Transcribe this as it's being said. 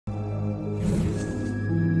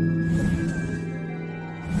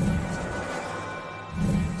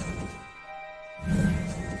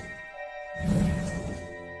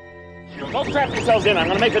Strap yourselves in. I'm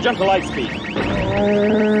going to make the jump to light speed.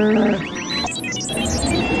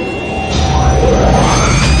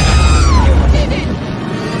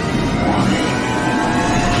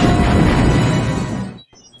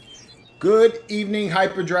 Good evening,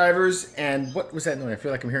 Hyperdrivers, and what was that noise? I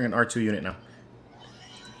feel like I'm hearing an R2 unit now.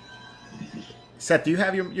 Seth, do you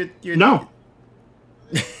have your No.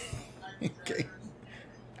 Okay.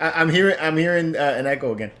 I'm hearing an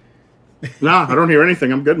echo again. No, I don't hear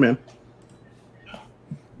anything. I'm good, man.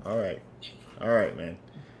 All right, man.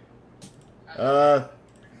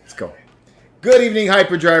 Let's go. Good evening,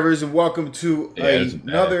 Hyperdrivers, and welcome to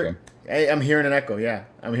another. Hey, I'm hearing an echo. Yeah,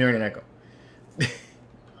 I'm hearing an echo. It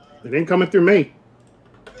ain't coming through me.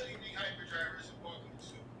 Good evening, Hyperdrivers, and welcome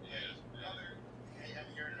to another. Hey, I'm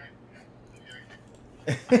hearing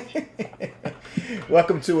an echo.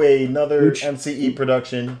 Welcome to another MCE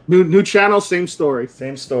production. New channel, same story.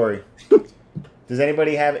 Same story. Does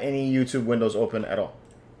anybody have any YouTube windows open at all?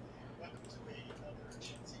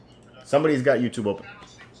 Somebody's got YouTube open.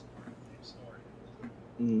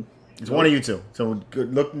 It's one of you two. So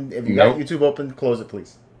look, if you got YouTube open, close it,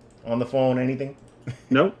 please. On the phone, anything?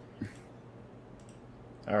 Nope.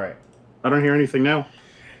 All right. I don't hear anything now.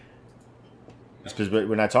 It's because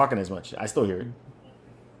we're not talking as much. I still hear it.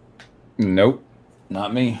 Nope.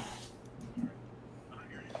 Not me.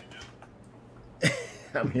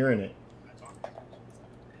 I'm hearing it.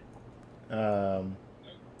 All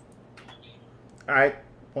right.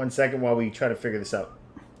 1 second while we try to figure this out.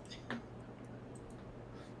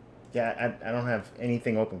 Yeah, I don't have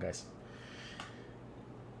anything open, guys.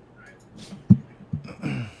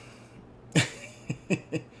 None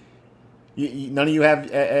of you have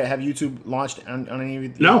YouTube launched on any of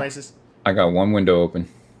your devices? I got one window open.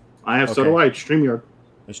 I have, so do I. StreamYard.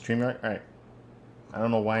 It's StreamYard? All right. I don't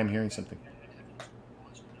know why I'm hearing something.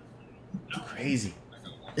 Crazy.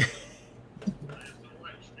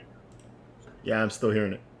 Yeah, I'm still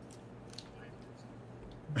hearing it.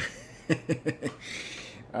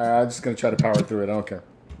 I'm just going to try to power through it. I don't care.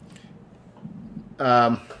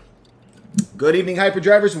 Good evening,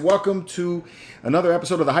 Hyperdrivers. Welcome to another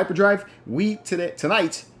episode of the Hyperdrive.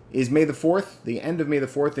 Tonight is May the 4th, the end of May the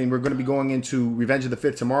 4th, and we're going to be going into Revenge of the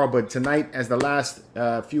 5th tomorrow. But tonight, as the last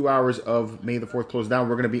few hours of May the 4th close down,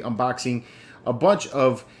 we're going to be unboxing a bunch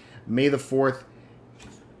of May the 4th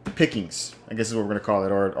pickings, I guess is what we're going to call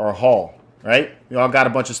it, or a haul, right? We all got a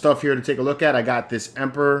bunch of stuff here to take a look at. I got this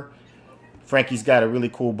Emperor. Frankie's got a really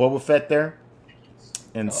cool Boba Fett there.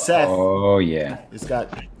 And Seth has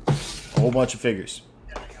got a whole bunch of figures.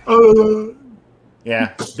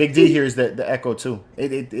 Yeah, Big D hears the echo too.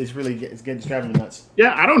 It's driving me nuts.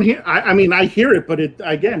 Yeah, I don't hear. I mean, I hear it, but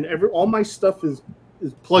all my stuff is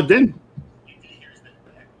plugged in.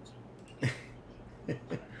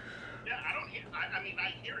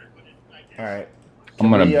 All right. I'm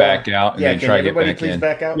gonna back out and then try to get back please in.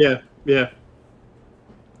 Back out? Yeah.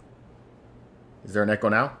 Is there an echo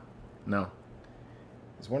now? No.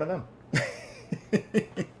 It's one of them.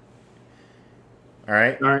 All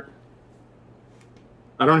right.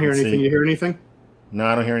 I don't hear anything. You hear anything? No,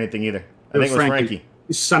 I don't hear anything either. I think it was Frankie.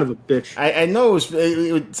 You son of a bitch. I know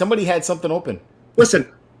somebody had something open.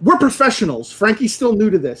 Listen, we're professionals. Frankie's still new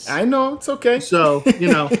to this. I know. It's okay. So,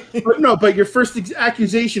 but your first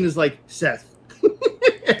accusation is like, Seth.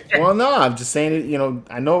 Well, no, I'm just saying it.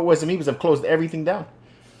 I know it wasn't me because I've closed everything down.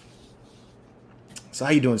 So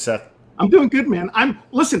how you doing, Seth? I'm doing good, man. I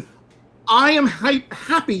am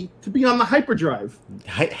happy to be on the Hyperdrive.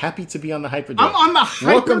 Happy to be on the Hyperdrive. I'm on the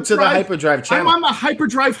Hyperdrive. Welcome to the Hyperdrive channel. I'm on the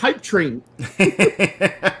Hyperdrive hype train.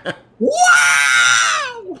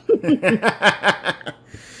 Wow!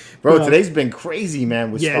 Bro, today's been crazy,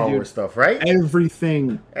 man, with Star Wars stuff, right?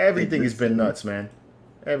 Everything has been nuts, man.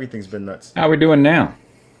 Everything's been nuts. How are we doing now?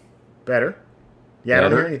 Better. Yeah, I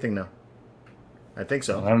don't hear anything now. I think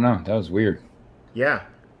so. I don't know. That was weird. Yeah.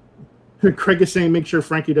 Craig is saying make sure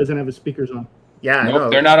Frankie doesn't have his speakers on. Yeah, I know.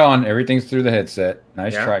 They're not on. Everything's through the headset.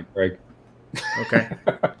 Nice try, Craig. Okay.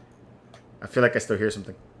 I feel like I still hear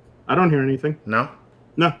something. I don't hear anything. No?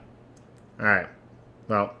 No. All right.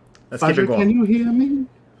 Well, let's keep it going. Can you hear me?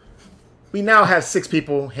 We now have 6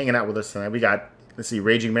 people hanging out with us tonight. We got, let's see,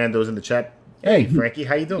 Raging Mando's in the chat. Hey, Frankie,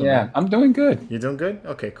 how you doing? Yeah, man? I'm doing good. You doing good?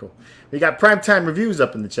 Okay, cool. We got Primetime Reviews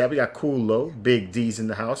up in the chat. We got Cool Low, Big D's in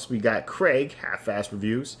the house. We got Craig, Half-Ass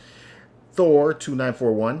Reviews. Thor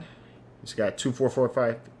 2941. He's got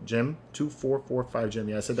 2445 Jim. 2445 Jim.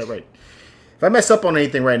 Yeah, I said that right. If I mess up on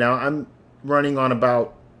anything right now, I'm running on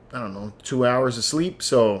about, I don't know, 2 hours of sleep.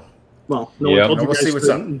 So Well, no one told you we'll guys see what's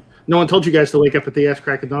up. No one told you guys to wake up at the ass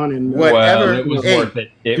crack of dawn and whatever. Well, it was worth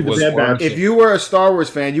it. It was worth it. If you were a Star Wars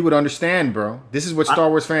fan, you would understand, bro. This is what Star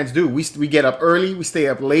Wars fans do. We get up early, we stay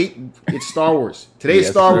up late. It's Star Wars. Today is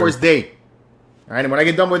Star Wars Day. All right, and when I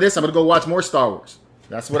get done with this, I'm gonna go watch more Star Wars.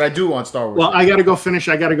 That's what I do on Star Wars. Well, I gotta go finish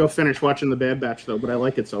watching The Bad Batch though, but I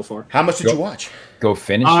like it so far. How much did you watch? Go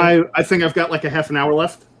finish it? I think I've got like a half an hour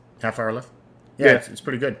left. Half hour left? Yeah. It's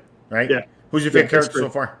pretty good, right? Yeah. Who's your favorite character so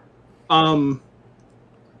far?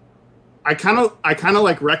 I kind of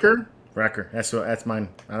like Wrecker. Wrecker, that's mine.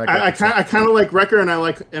 I kind of like Wrecker, and I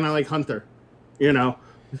like Hunter. You know,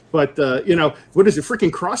 but what is it?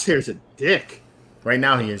 Freaking Crosshair's a dick. Right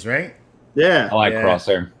now he is, right? Yeah. I like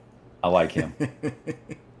Crosshair. I like him.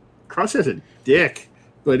 Crosshair's a dick,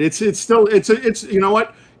 but it's still you know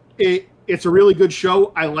what? It's a really good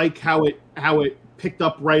show. I like how it picked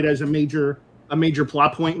up right as a major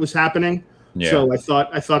plot point was happening. Yeah. So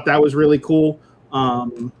I thought that was really cool.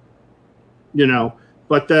 You know,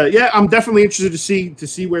 but I'm definitely interested to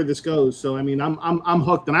see where this goes. So I mean, I'm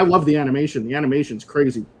hooked, and I love the animation. The animation's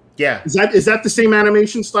crazy. Yeah. Is that the same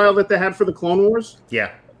animation style that they had for the Clone Wars?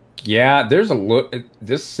 Yeah. Yeah. There's a look.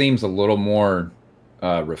 This seems a little more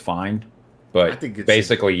refined, but I think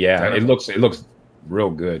basically, it looks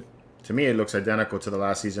real good. To me, it looks identical to the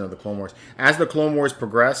last season of the Clone Wars. As the Clone Wars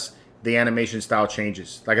progress, the animation style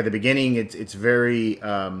changes. Like at the beginning, it's very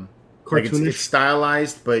like it's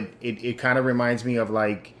stylized, but it kind of reminds me of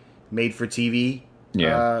like made for TV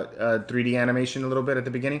 3D animation a little bit at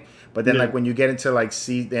the beginning. But then like when you get into like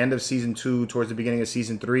the end of season 2 towards the beginning of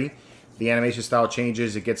season 3, the animation style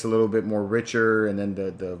changes. It gets a little bit more richer, and then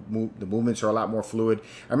the movements are a lot more fluid.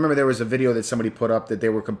 I remember there was a video that somebody put up that they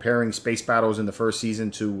were comparing space battles in the first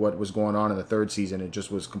season to what was going on in the third season. It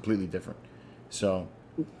just was completely different. So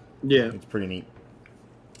yeah, it's pretty neat.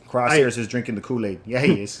 Crosshairs is drinking the Kool-Aid. Yeah,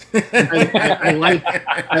 he is. I like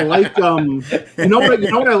you know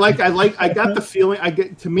what I like? I got the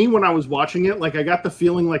feeling to me when I was watching it, like I got the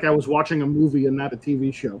feeling like I was watching a movie and not a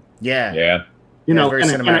TV show. Yeah. Yeah. You know,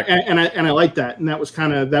 and I like that, and that was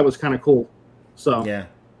kind of cool. So yeah,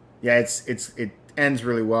 it ends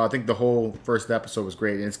really well. I think the whole first episode was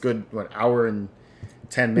great, and it's good. What, hour and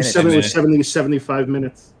 10 minutes? 75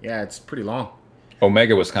 minutes. Yeah, it's pretty long.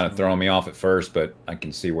 Omega was kind of throwing me off at first, but I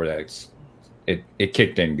can see where it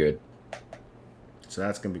kicked in good. So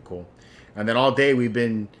that's gonna be cool. And then all day we've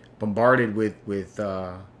been bombarded with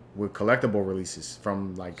collectible releases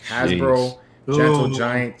from like Hasbro, Gentle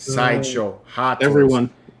Giant, Sideshow, Hot Toys.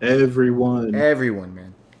 Everyone,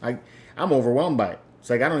 man. I'm overwhelmed by it.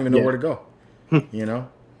 It's like I don't even know where to go. You know.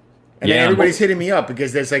 And then everybody's hitting me up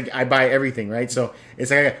because there's like I buy everything, right? So it's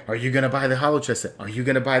like, are you gonna buy the holo chess set? Are you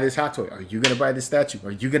gonna buy this hot toy? Are you gonna buy this statue? Are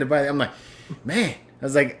you gonna buy? I'm like, man. I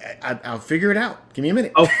was like, I'll figure it out. Give me a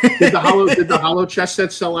minute. Oh, did the holo chess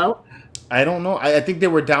set sell out? I don't know. I think they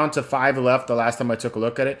were down to 5 left the last time I took a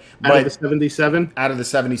look at it. Out of the 77. Out of the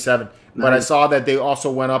 77. Nice. But I saw that they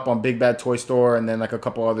also went up on Big Bad Toy Store and then like a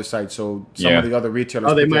couple other sites. So some of the other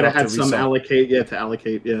retailers. Oh, they might have had some allocate.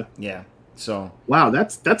 Yeah. Yeah. So wow,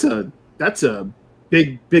 that's a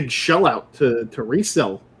big shell out to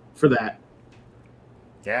resell for that.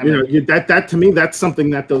 Yeah, you know, that to me, that's something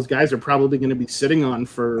that those guys are probably going to be sitting on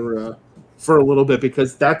for a little bit,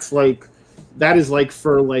 because that is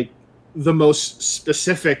for the most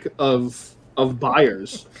specific of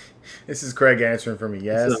buyers. This is Craig answering for me.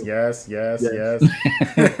 Yes. Yeah,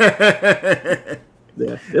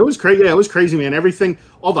 it was crazy. Yeah, it was crazy, man. Everything,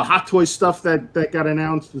 all the Hot Toys stuff that got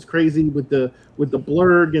announced was crazy, with the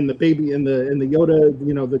blurg and the baby and the Yoda,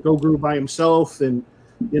 you know, the Goguru by himself, and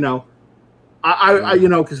you know, I you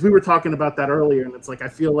know, because we were talking about that earlier, and it's like I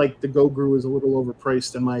feel like the Goguru is a little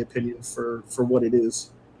overpriced in my opinion for what it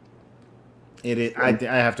is. It is. I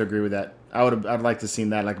have to agree with that. I'd like to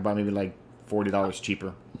seen that like about maybe like $40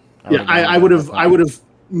 cheaper. I would have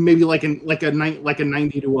maybe like a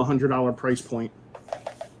 $90 to $100 price point.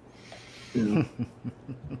 Yeah.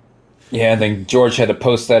 Yeah, I think George had to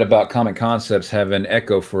post that about Comic Concepts having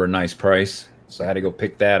Echo for a nice price, so I had to go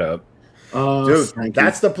pick that up. Dude, Frankie.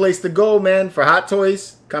 That's the place to go, man, for Hot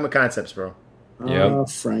Toys. Comic Concepts, bro. Yeah,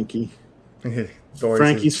 Frankie.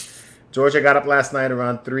 Frankie's. George, I got up last night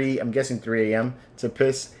around 3 a.m. to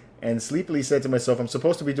piss, and sleepily said to myself, I'm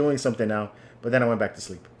supposed to be doing something now, but then I went back to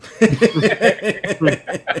sleep.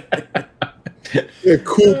 Yeah,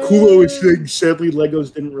 Kulo is saying sadly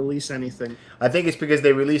Legos didn't release anything. I think it's because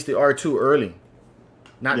they released the R2 early.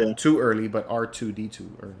 Not too early, but R2D2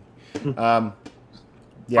 early.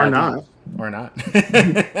 Or not. Yeah,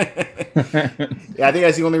 I think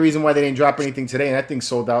that's the only reason why they didn't drop anything today, and that thing's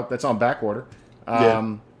sold out. That's on back order.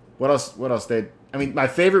 What else? I mean, my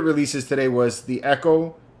favorite releases today was the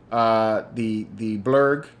Echo, the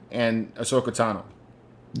Blurg, and Ahsoka Tano.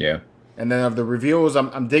 Yeah. And then of the reveals,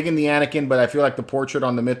 I'm digging the Anakin, but I feel like the portrait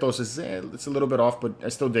on the Mythos is it's a little bit off, but I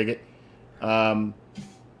still dig it. And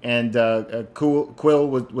Quill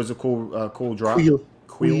was a cool drop.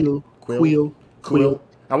 Quill.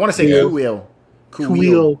 I want to say Quill.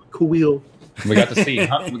 Quill. We got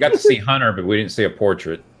to see Hunter, but we didn't see a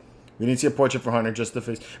portrait. We didn't see a portrait for Hunter, just the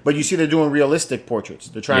face. But you see, they're doing realistic portraits.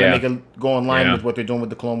 They're trying to make it go in line with what they're doing with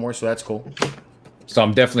the Clone Wars, so that's cool. So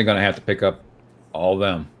I'm definitely going to have to pick up all of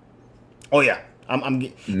them. Oh yeah,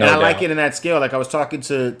 and I like it in that scale. Like I was talking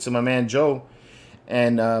to my man Joe,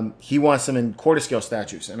 and he wants them in quarter scale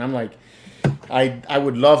statues, and I'm like, I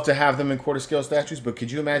would love to have them in quarter scale statues, but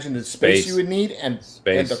could you imagine the space you would need and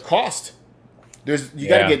the cost? You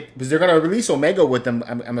got to get, because they're going to release Omega with them.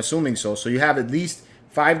 I'm assuming so. So you have at least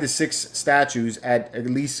 5 to 6 statues at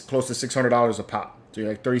least close to $600 a pop. So you're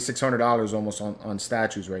like $3,600 almost on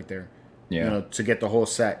statues right there. Yeah. You know, to get the whole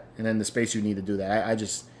set, and then the space you need to do that.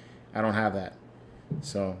 I don't have that.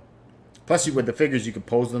 So, plus with the figures, you can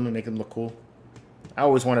pose them and make them look cool. I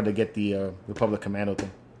always wanted to get the Republic Commando thing.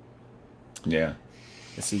 Yeah.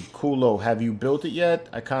 Let's see, Kulo, have you built it yet?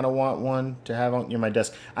 I kind of want one to have on near my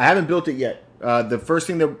desk. I haven't built it yet. The first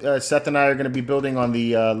thing that Seth and I are going to be building on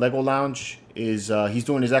the Lego Lounge is he's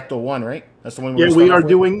doing his Ecto 1, right? That's the one. We are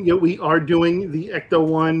doing the Ecto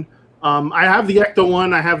 1. I have the Ecto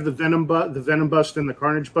 1. I have the Venom bust and the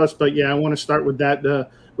Carnage bust. But yeah, I want to start with that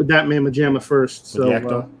Mamma Jamma first. So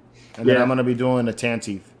and then I'm going to be doing a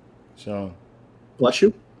Tantive. So bless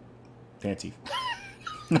you, Tantive.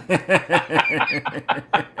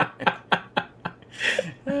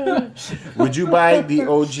 Would you buy the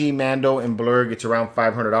OG Mando and Blurg? It's around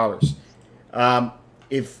 $500.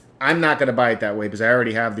 If I'm not going to buy it that way because I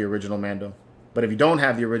already have the original Mando. But if you don't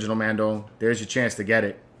have the original Mando, there's your chance to get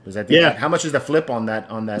it. How much is the flip on that?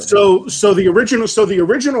 So the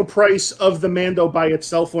original price of the Mando by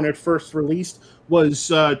itself when it first released was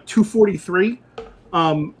 $243.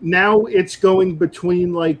 Now it's going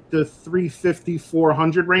between like the 350,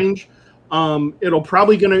 400 range.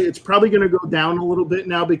 It's probably gonna go down a little bit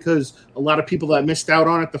now because a lot of people that missed out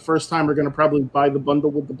on it the first time are gonna probably buy the bundle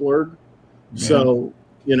with the Blurg. Yeah. So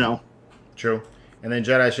true. And then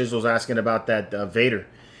Jedi Shizzle's asking about that Vader.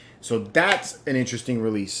 So that's an interesting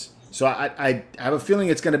release. So I have a feeling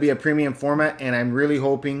it's going to be a premium format, and I'm really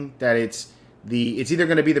hoping that it's either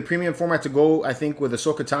going to be the premium format to go, I think, with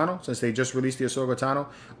Ahsoka Tano, since they just released the Ahsoka Tano,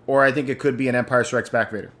 or I think it could be an Empire Strikes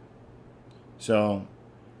Back Vader. So,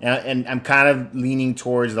 and I'm kind of leaning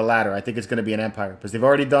towards the latter. I think it's going to be an Empire, because they've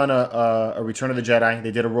already done a Return of the Jedi.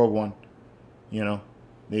 They did a Rogue One,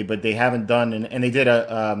 but they haven't done, and they did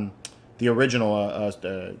the original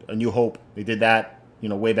A New Hope. They did that.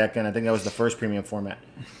 Way back then. I think that was the first premium format.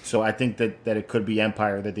 So I think that it could be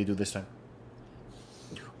Empire that they do this time.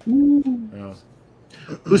 Who's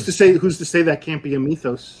to say that can't be a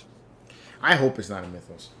Mythos? I hope it's not a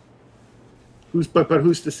Mythos. Who's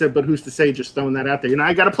to say? Just throwing that out there.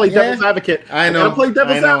 I got to play devil's advocate. I know. I got to play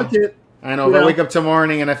devil's advocate. I know. If I wake up tomorrow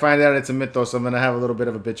morning and I find out it's a Mythos, I'm gonna have a little bit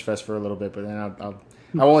of a bitch fest for a little bit. But then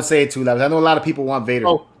I won't say it too loud. I know a lot of people want Vader.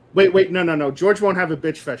 Oh, wait, no. George won't have a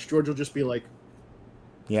bitch fest. George will just be like.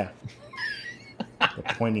 Yeah. The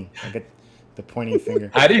pointing. I get the pointing finger.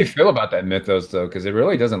 How do you feel about that Mythos, though? Because it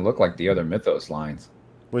really doesn't look like the other Mythos lines.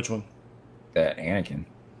 Which one? That Anakin.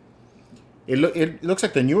 It looks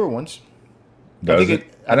like the newer ones. I think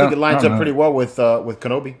it lines up pretty well with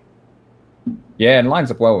Kenobi. Yeah, it lines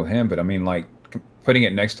up well with him, but I mean, like, putting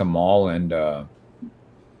it next to Maul and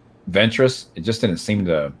Ventress, it just didn't seem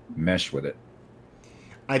to mesh with it.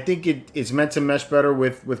 I think it's meant to mesh better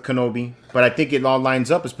with Kenobi, but I think it all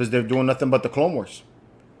lines up because they're doing nothing but the Clone Wars.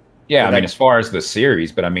 Yeah, I mean, as far as the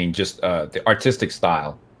series, but I mean, just the artistic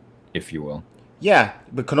style, if you will. Yeah,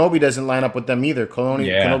 but Kenobi doesn't line up with them either.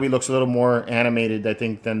 Kenobi looks a little more animated, I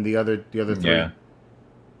think, than the other three. Yeah.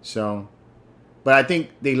 So, but I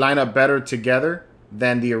think they line up better together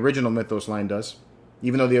than the original Mythos line does.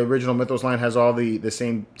 Even though the original Mythos line has all the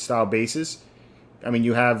same style bases. I mean,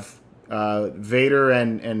 you have Vader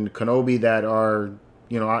and Kenobi that are,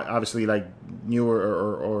 obviously like newer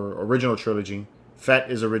or original trilogy. Fett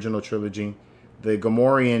is original trilogy. The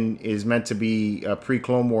Gamorrean is meant to be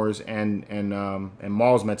pre-Clone Wars, and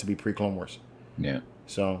Maul's meant to be pre-Clone Wars. Yeah.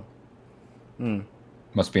 So,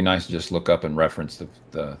 must be nice to just look up and reference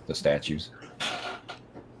the statues.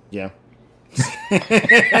 Yeah.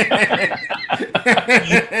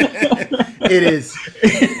 It is.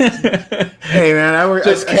 Hey man,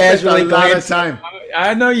 I spent a lot of time.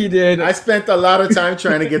 I know you did. I spent a lot of time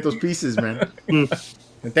trying to get those pieces, man.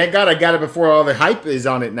 And thank God I got it before all the hype is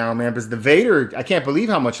on it now, man. Because the Vader, I can't believe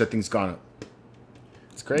how much that thing's gone up.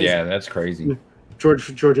 It's crazy. Yeah, that's crazy.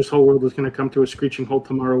 George's whole world is going to come to a screeching halt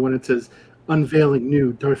tomorrow when it says unveiling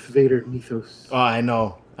new Darth Vader mythos. Oh, I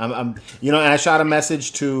know. I'm and I shot a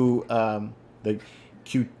message to the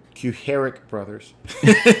Kuharic brothers.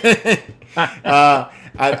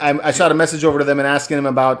 I shot a message over to them and asking him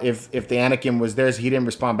about if the Anakin was theirs. He didn't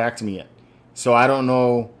respond back to me yet, so I don't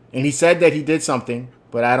know. And he said that he did something,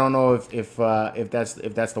 but I don't know if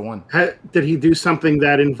that's the one. Did he do something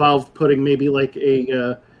that involved putting maybe like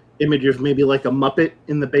a image of maybe like a Muppet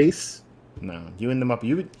in the base? No, you and the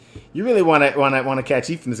Muppet. You really want to catch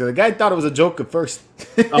heat from this guy. The guy thought it was a joke at first.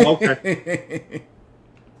 Oh, okay.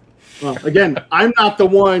 Well, again, I'm not the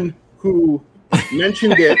one who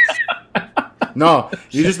mentioned it. No,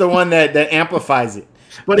 you're just the one that amplifies it.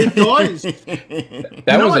 But it does.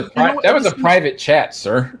 That was a private chat,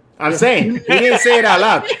 sir. I'm saying he didn't say it out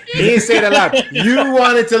loud. He didn't say it out loud. You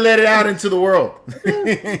wanted to let it out into the world.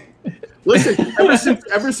 Listen,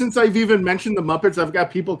 ever since I've even mentioned the Muppets, I've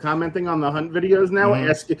got people commenting on the Hunt videos now,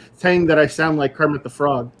 saying that I sound like Kermit the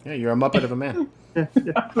Frog. Yeah, you're a Muppet of a man. Yeah.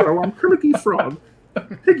 Hello, I'm Kermit the Frog.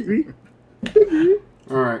 Piggy.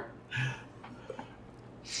 All right.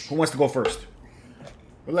 Who wants to go first?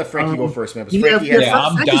 We'll let Frankie go first, man. I'm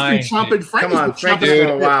dying. Come on, Frankie.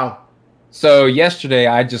 Wow. So yesterday,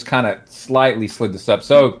 I just kind of slightly slid this up.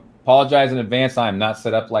 So apologize in advance. I am not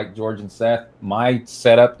set up like George and Seth. My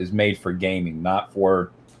setup is made for gaming, not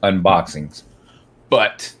for unboxings.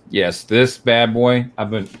 But yes, this bad boy,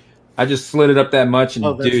 I just slid it up that much,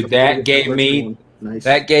 and dude, that gave me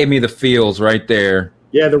the feels right there.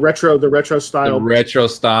 Yeah, the retro style. The retro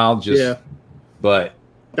style, but.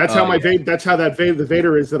 That's how the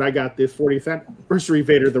Vader is that I got, the 40th anniversary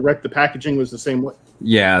Vader. The packaging was the same way.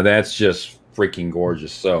 Yeah, that's just freaking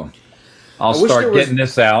gorgeous. So I'll start getting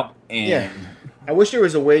this out. And I wish there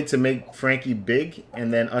was a way to make Frankie big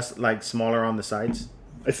and then us like smaller on the sides.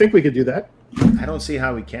 I think we could do that. I don't see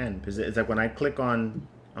how we can, because it's like when I click on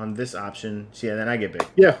this option, then I get big.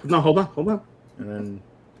 Yeah, no, hold on. And then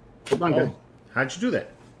hold on, guys. How'd you do that?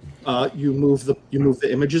 You move the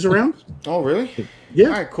images around. Oh, really? Yeah.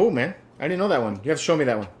 All right, cool, man. I didn't know that one. You have to show me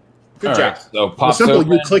that one. Good All job. Right, so pop simple.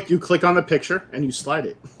 open. You click on the picture and you slide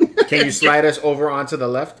it. Can you slide us over onto the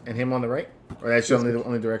left and him on the right, or that's the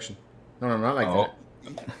only direction? No, not like that.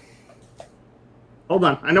 Hold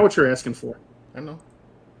on. I know what you're asking for. I know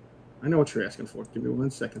what you're asking for. Give me 1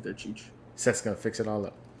 second there, Cheech. Seth's gonna fix it all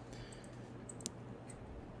up.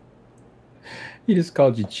 He just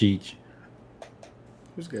called you Cheech.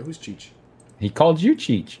 Who's Cheech? He called you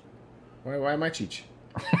Cheech. Why am I Cheech?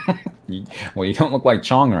 Well, you don't look like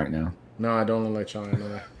Chong right now. No, I don't look like Chong. I know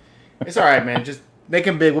that. It's all right, man. Just make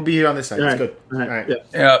him big. We'll be here on this side. It's good. All right.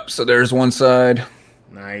 Yep. So there's one side.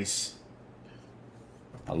 Nice.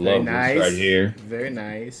 I love this right here. Very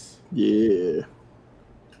nice. Yeah.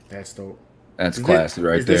 That's dope. That's classy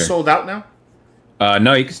right there. Is this sold out now?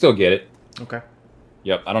 No, you can still get it. Okay.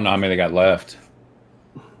 Yep. I don't know how many they got left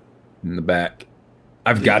in the back.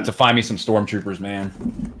 I've got to find me some stormtroopers,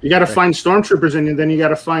 man. You got to find stormtroopers, and then you got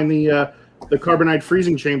to find the carbonite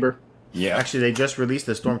freezing chamber. Yeah. Actually, they just released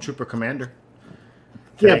the stormtrooper commander.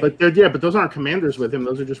 Okay. But those aren't commanders with him.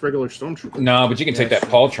 Those are just regular stormtroopers. No, but you can take that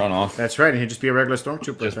Paltron off. That's right, and he'd just be a regular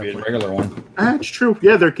stormtrooper. Just be a regular one. That's true.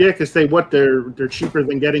 Yeah, because they're cheaper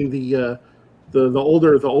than getting the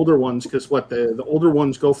older ones, because the older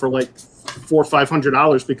ones go for like $400 or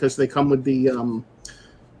 $500 because they come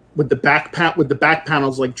with the back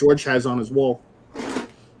panels like George has on his wall.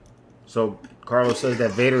 So Carlos says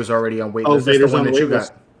that Vader's already on waitlist. Oh, Vader's on the wait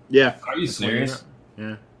list. Yeah. Are you serious?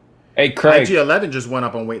 Yeah. Hey, Craig. IG-11 just went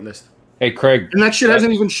up on waitlist. Hey, Craig. And that shit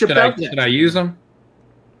hasn't even shipped out yet. Should I use them?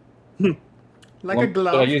 Like a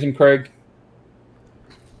glove. Should I use them, Craig?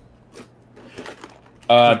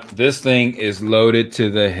 This thing is loaded to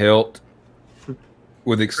the hilt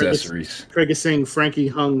with accessories. Craig is saying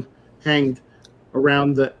Frankie hanged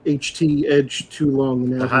around the HT edge too long.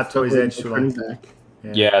 Now the Hot Toys edge too long. Back.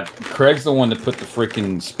 Yeah, Craig's the one that put the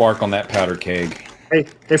freaking spark on that powder keg. Hey,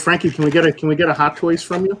 Frankie, can we get a Hot Toys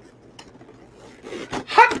from you?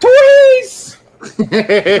 Hot Toys! Not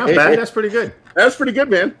bad. That's pretty good. That's pretty good,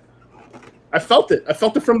 man. I felt it. I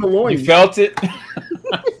felt it from the loins. You felt it?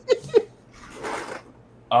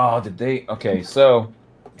 Oh, did they? Okay, so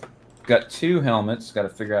got two helmets. Got to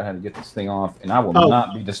figure out how to get this thing off, and I will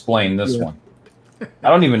not be displaying this one. I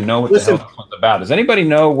don't even know what the hell this one's about. Does anybody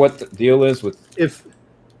know what the deal is with? If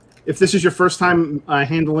this is your first time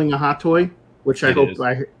handling a Hot Toy, which I hope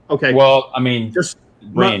okay. Well, I mean, just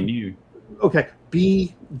brand new. Okay,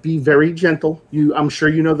 be very gentle. I'm sure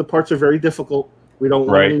you know the parts are very difficult. We don't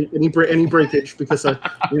want any breakage because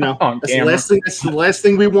you know that's the last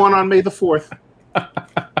thing we want on May the 4th.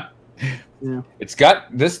 Yeah,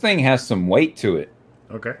 this thing has some weight to it.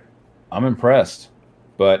 Okay, I'm impressed.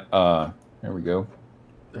 But there we go.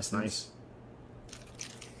 That's nice.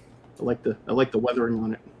 I like the weathering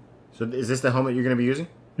on it. So is this the helmet you're going to be using?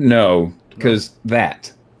 No, because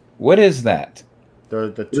what is that?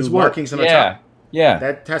 The two markings on the top. Yeah.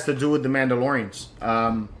 That has to do with the Mandalorians.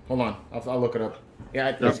 Hold on, I'll look it up. Yeah,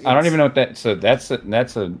 I don't even know what that. So that's a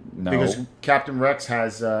no. Because Captain Rex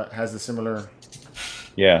has the similar.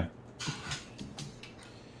 Yeah.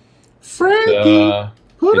 Frankie, it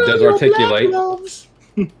does articulate.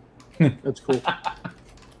 That's cool.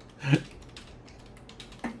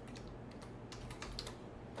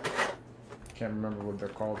 Can't remember what they're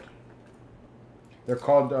called. They're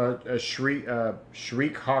called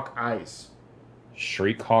Shriek Hawk Eyes.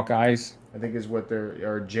 Shriek Hawk Eyes? I think is what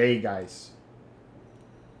or J guys.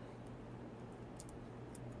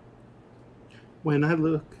 When I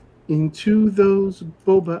look into those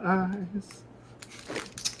boba eyes.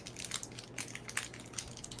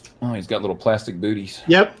 Oh, he's got little plastic booties.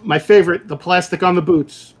 Yep, my favorite, the plastic on the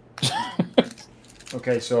boots.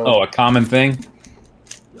 Okay, so... Oh, a common thing?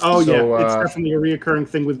 Oh, so, yeah, it's definitely a reoccurring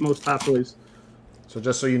thing with most Hot Toys. So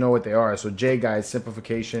just so you know what they are. So J guys,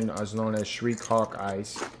 simplification, is known as Shriek Hawk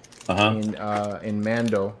Eyes in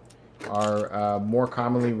Mando, are more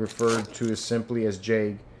commonly referred to as simply as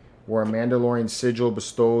Jag, were a Mandalorian sigil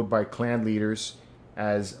bestowed by clan leaders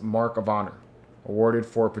as Mark of Honor, awarded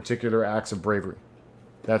for particular acts of bravery.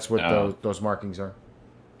 That's what those markings are.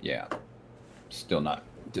 Yeah. Still not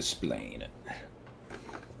displaying it.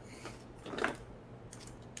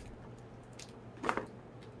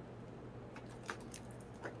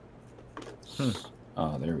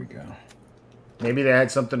 Oh, there we go. Maybe they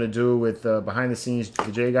had something to do with behind the scenes.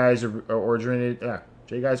 The J guys originated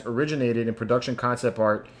in production concept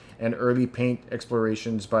art and early paint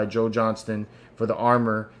explorations by Joe Johnston for the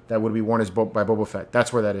armor that would be worn by Boba Fett.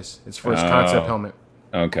 That's where that is. It's for his concept helmet.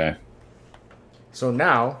 Okay. So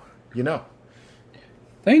now you know.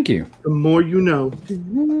 Thank you. The more you know.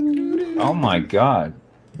 Oh my God.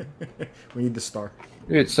 We need the star.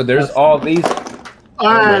 Dude, so there's all these.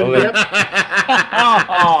 Yep.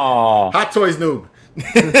 Hot Toys noob.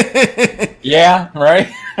 Yeah,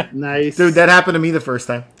 right? Nice. Dude, that happened to me the first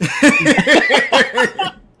time.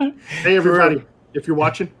 Hey, everybody. If you're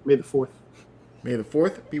watching, May the 4th. May the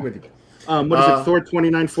 4th be with you. What is it? Thor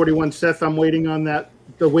 2941. Seth, I'm waiting on that.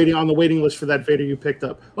 On the waiting list for that Vader you picked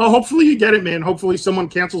up. Oh, hopefully you get it, man. Hopefully someone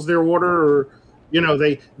cancels their order, or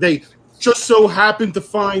they just so happen to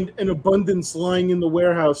find an abundance lying in the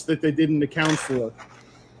warehouse that they didn't account for.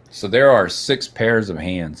 So there are 6 pairs of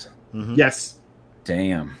hands. Mm-hmm. Yes.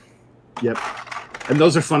 Damn. Yep. And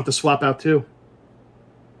those are fun to swap out too.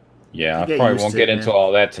 Yeah, I probably won't get into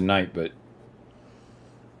all that tonight, but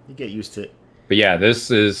you get used to it. But yeah,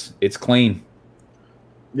 it's clean.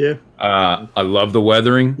 Yeah. I love the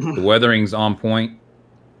weathering. The weathering's on point.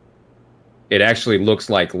 It actually looks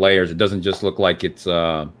like layers. It doesn't just look like it's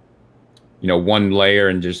one layer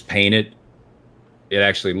and just painted. It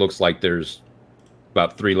actually looks like there's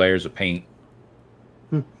about 3 layers of paint.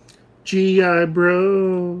 G.I.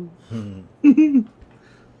 bro.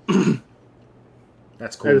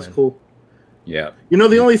 That's cool. That is cool. Yeah.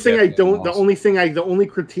 The only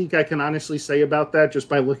critique I can honestly say about that, just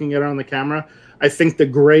by looking at it on the camera, I think the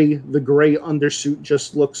gray undersuit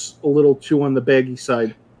just looks a little too on the baggy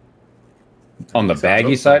side. On the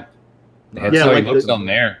baggy side? That's how it looks on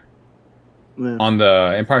there. Yeah. On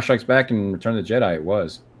the Empire Strikes Back and Return of the Jedi, it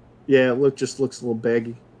was. Yeah, it just looks a little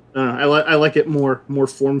baggy. I like it more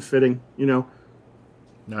form fitting. Nah,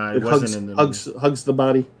 it wasn't hugs the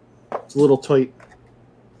body. It's a little tight.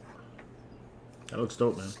 That looks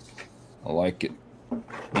dope, man. I like it.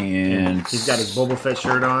 And he's got his Boba Fett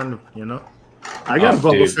shirt on, I got a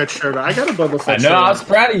Boba Fett shirt. I know. I was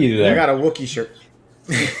proud of you there. I got a Wookiee shirt.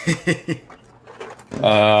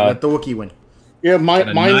 Let the Wookiee win. Yeah,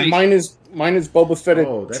 mine is Boba Fett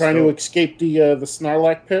trying to escape the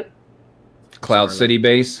Snarlack pit. Cloud City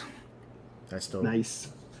base. That's dope. Nice.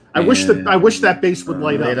 I wish that base would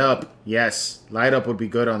light up. Light up. Yes. Light up would be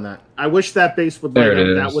good on that. I wish that base would light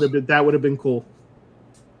up. That would have been cool.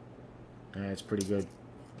 Yeah, it's pretty good.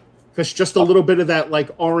 Because just a little bit of that like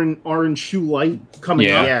orange hue light coming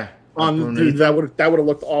up. Yeah. Dude, that would have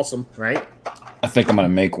looked awesome. Right? I think I'm gonna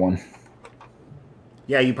make one.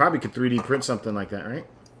 Yeah, you probably could 3D print something like that, right?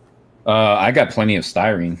 I got plenty of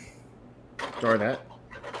styrene. Or that.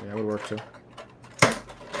 Yeah, that would work too.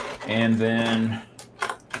 And then,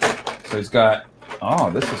 so it's got. Oh,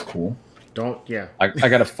 this is cool. Don't. Yeah. I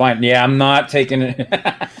gotta find. Yeah, I'm not taking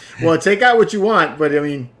it. Well, take out what you want, but I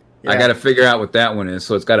mean, yeah. I gotta figure out what that one is.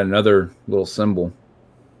 So it's got another little symbol.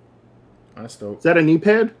 That's dope. Is that a knee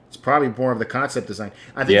pad? It's probably more of the concept design.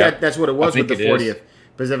 I think that's what it was with the 40th.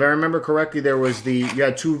 Because if I remember correctly, there was you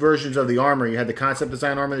had two versions of the armor. You had the concept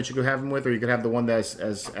design armor that you could have him with, or you could have the one that's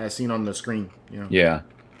as seen on the screen. You know? Yeah.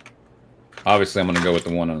 Obviously, I'm gonna go with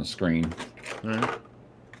the one on the screen. All right.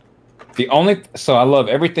 So I love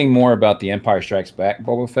everything more about the Empire Strikes Back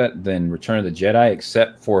Boba Fett than Return of the Jedi,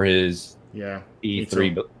 except for his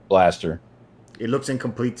E3 blaster. It looks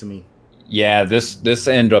incomplete to me. Yeah, this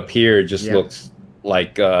end up here just looks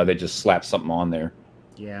like they just slapped something on there.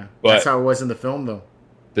 Yeah, but that's how it was in the film, though.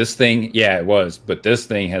 This thing, yeah, it was, but this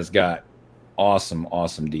thing has got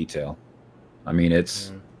awesome detail. I mean,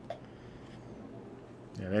 it's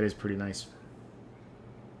yeah, that is pretty nice.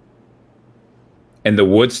 And the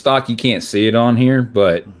wood stock, you can't see it on here,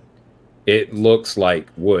 but it looks like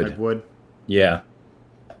wood. Like wood? Yeah.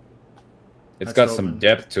 It's got some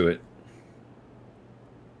depth to it.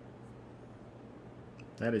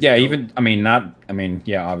 That is dope.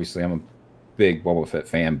 Yeah, obviously I'm a big Boba Fett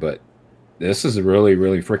fan, but this is a really,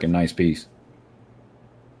 really freaking nice piece.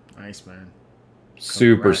 Nice, man.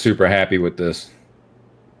 Super happy with this.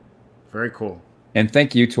 Very cool. And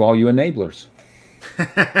thank you to all you enablers.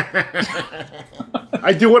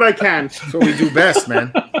 I do what I can. That's what we do best,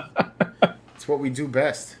 man. It's what we do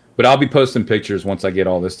best. But I'll be posting pictures once I get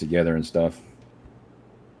all this together and stuff.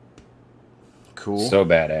 Cool. So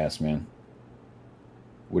badass, man.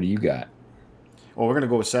 What do you got? Well, we're going to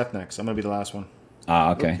go with Seth next. I'm going to be the last one.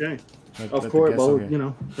 Ah, okay. Of course. Well, you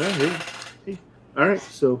know. Hey. All right.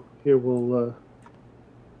 So here we'll...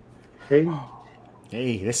 Hey,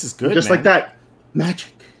 this is good, just man. like that.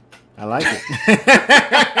 Magic. I like it.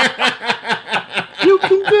 You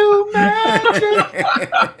can do magic.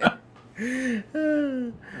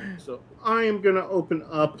 So I am going to open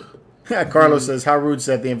up... Carlos says, how rude,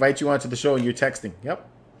 Seth. They invite you onto the show and you're texting. Yep.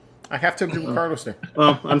 I have to agree with Carlos there.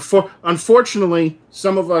 Unfortunately,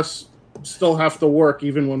 some of us still have to work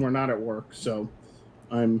even when we're not at work. So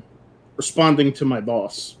I'm responding to my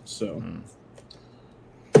boss. So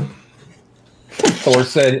Thor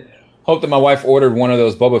said, hope that my wife ordered one of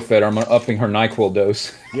those Boba Fett. I'm upping her NyQuil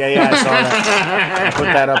dose. Yeah, I saw that. I'll put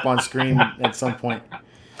that up on screen at some point.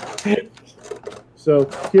 So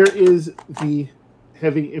here is the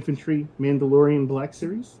Heavy Infantry Mandalorian Black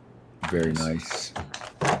Series. Very nice.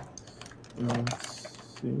 Let's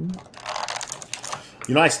see.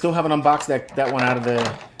 You know, I still haven't unboxed that one out of its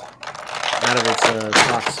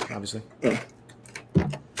box, obviously. I'm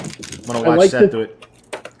gonna watch Seth do it.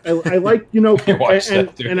 I like, you know,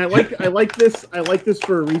 and I like this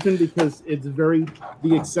for a reason, because it's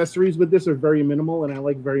the accessories with this are very minimal, and I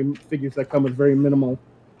like figures that come with very minimal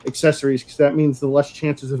accessories, because that means the less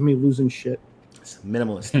chances of me losing shit. It's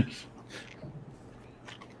minimalist.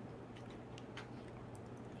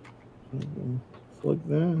 Plug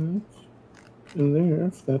that in there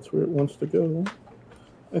if that's where it wants to go.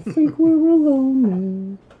 I think we're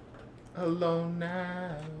alone now. Alone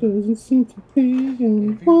now. Doesn't seem to be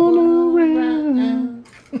anyone around.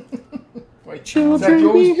 Wait, Zach, you're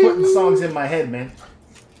always putting songs in my head, man.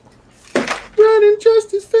 Running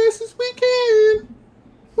just as fast as we can.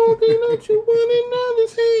 Holding on to one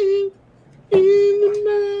another's hand. In the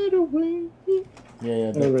night away.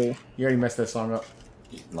 Yeah. You already messed that song up.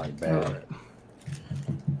 Like bad. Right.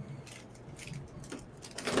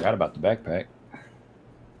 Forgot about the backpack.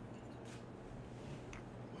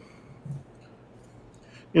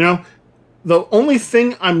 You know, the only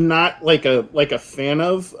thing I'm not like a fan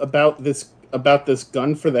of about this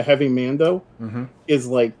gun for the Heavy Mando is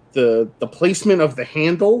like the placement of the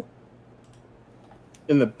handle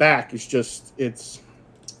in the back is just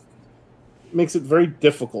makes it very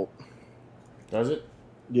difficult. Does it?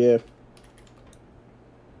 Yeah.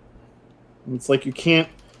 It's like you can't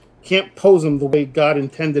pose them the way God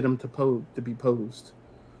intended them to be posed.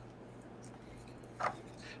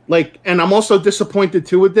 Like, and I'm also disappointed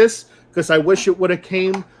too with this, because I wish it would have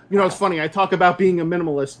came. You know, it's funny. I talk about being a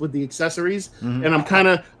minimalist with the accessories, and I'm kind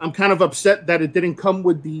of upset that it didn't come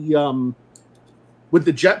with the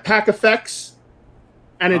jetpack effects,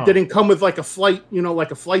 and it didn't come with like a flight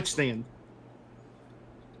stand.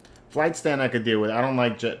 Flight stand I could deal with. I don't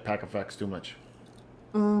like jetpack effects too much.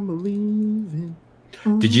 I'm believing.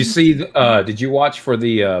 Did you see? Did you watch for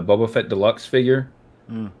the Boba Fett Deluxe figure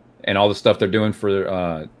and all the stuff they're doing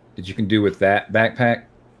for that you can do with that backpack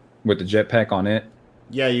with the jetpack on it?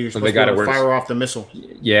 Yeah, you supposed to fire off the missile.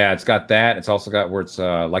 Yeah, it's got that. It's also got where it's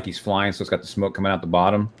like he's flying, so it's got the smoke coming out the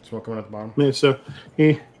bottom. Smoke coming out the bottom. Yeah. So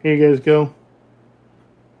here you guys go.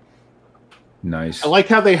 Nice. I like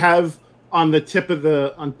how they have on the tip of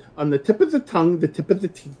the on the tip of the tongue, the tip of the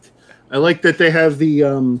teeth. I like that they have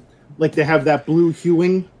the like they have that blue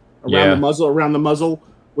hewing around the muzzle,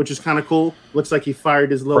 which is kind of cool. Looks like he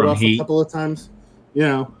fired his load off a couple of times. You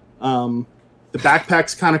know, the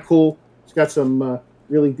backpack's kind of cool. It's got some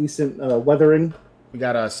really decent weathering. We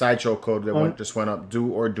got a sideshow code that just went up.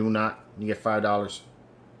 Do or do not. You get $5.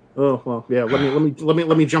 Oh well, yeah.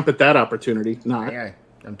 Let me jump at that opportunity. Not. Yeah,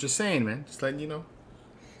 I'm just saying, man. Just letting you know.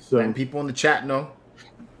 So, and people in the chat know.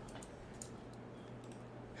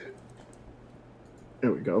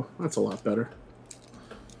 There we go. That's a lot better.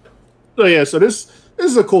 So yeah, so this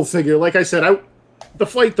is a cool figure. Like I said, the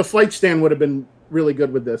flight stand would have been really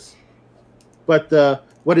good with this. But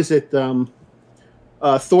what is it?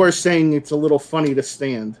 Thor's saying it's a little funny to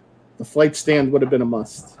stand. The flight stand would have been a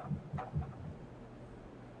must.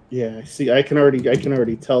 Yeah, see, I can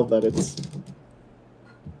already tell that it's.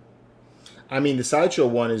 I mean, the sideshow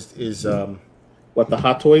one is what, the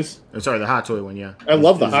Hot Toys? I'm sorry, the Hot Toy one. Yeah, I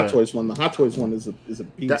love the Hot Toys one. The Hot Toys one is a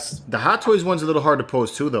beast. The Hot Toys one's a little hard to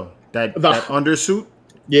pose too, though. That undersuit.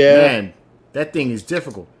 Yeah, man, that thing is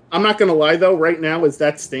difficult. I'm not gonna lie though. Right now, as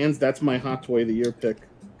that stands, that's my Hot Toy of the Year pick.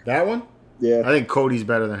 That one? Yeah, I think Cody's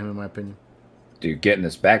better than him in my opinion. Dude, getting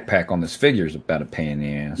this backpack on this figure is about a pain in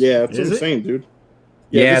the ass. Yeah, it's insane, dude.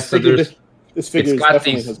 Yeah, so this figure it's got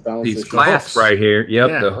definitely has balance these issues. clasps right here. Yep,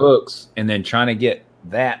 Yeah. the hooks, and then trying to get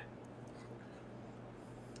that.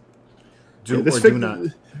 Do not.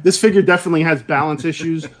 This figure definitely has balance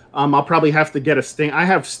issues. I'll probably have to get a stand. I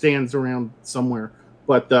have stands around somewhere,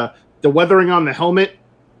 but the weathering on the helmet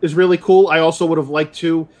is really cool. I also would have liked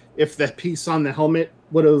to if the piece on the helmet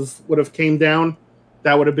would have came down.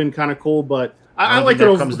 That would have been kind of cool. But I don't like think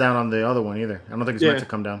it. that comes down on the other one either. I don't think it's meant to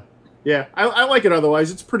come down. Yeah, I like it. Otherwise,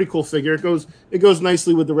 it's a pretty cool figure. It goes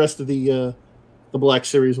nicely with the rest of the Black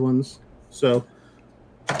Series ones. So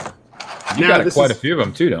you got quite a few of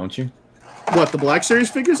them too, don't you? What, the Black Series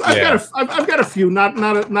figures? I've got a few, not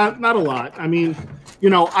a lot. I mean,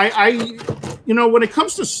 I when it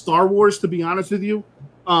comes to Star Wars, to be honest with you,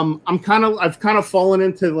 I've kind of fallen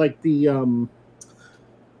into like the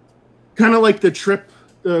kind of like the trip.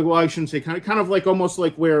 Well, I shouldn't say kind of like almost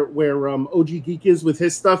like where OG Geek is with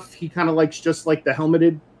his stuff. He kind of likes just like the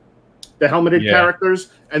helmeted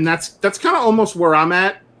characters, and that's kind of almost where I'm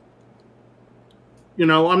at.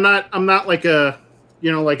 I'm not like a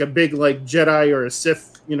like a big like Jedi or a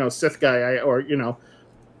Sith guy,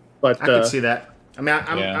 but I could see that. I mean,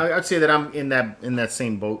 I'd say that I'm in that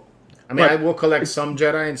same boat. I mean, I will collect some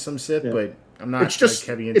Jedi and some Sith, but I'm not. It's just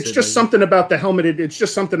heavy into it's just something about the helmeted. It's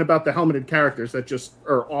just something about the helmeted characters that just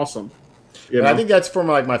are awesome. I think that's for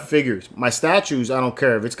my figures. My statues, I don't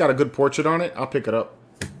care if it's got a good portrait on it. I'll pick it up,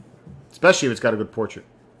 especially if it's got a good portrait.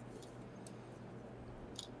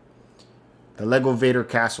 The Lego Vader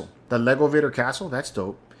Castle. The Lego Vader Castle, that's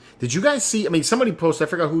dope. Did you guys see? I mean, somebody posted. I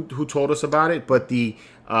forgot who told us about it, but the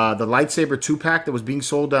lightsaber 2-pack that was being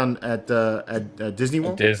sold at Disney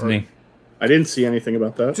World. Disney. I didn't see anything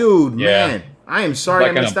about that. Dude, man, I am sorry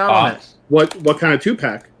I missed out on that. What kind of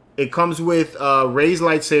 2-pack? It comes with Rey's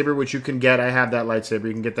lightsaber, which you can get. I have that lightsaber.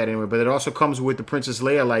 You can get that anywhere. But it also comes with the Princess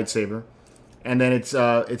Leia lightsaber, and then it's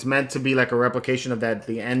meant to be like a replication of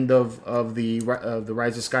the end of the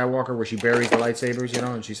Rise of Skywalker, where she buries the lightsabers,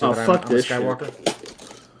 and she said that I'm a Skywalker. Shit.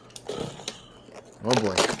 Oh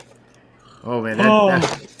boy. Oh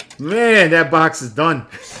man, that box is done.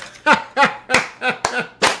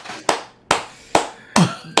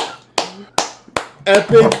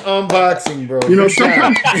 Epic unboxing, bro.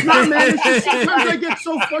 Sometimes I get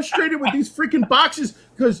so frustrated with these freaking boxes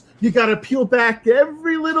because you got to peel back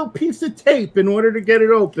every little piece of tape in order to get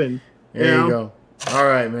it open. There you go. All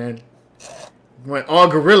right, man. Went all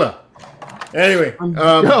gorilla. Anyway,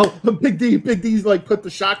 Big D's like put the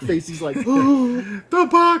shock face. He's like, oh, the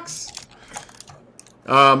box.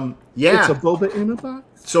 Yeah, it's a boba in a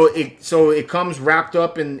box. So it comes wrapped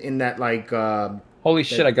up in that like. Holy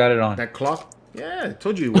shit! I got it on that cloth. Yeah, I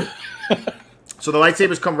told you would. So the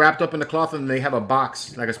lightsabers come wrapped up in the cloth, and they have a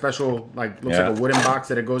box, like a special, like looks like a wooden box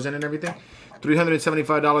that it goes in and everything.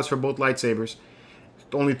 $375 for both lightsabers.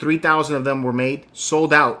 Only 3,000 of them were made,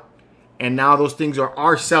 sold out, and now those things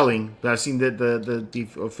are selling. I've seen the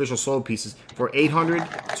official sold pieces for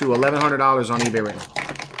 $800 to $1,100 on eBay right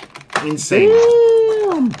now. Insane.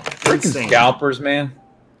 Freaking scalpers, man.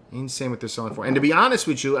 Insane what they're selling for. And to be honest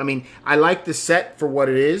with you, I mean, I like the set for what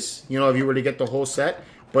it is, if you were to get the whole set.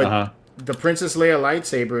 But the Princess Leia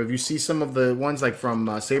lightsaber, if you see some of the ones like from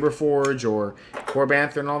Saberforge or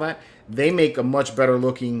Corbanther and all that, they make a much better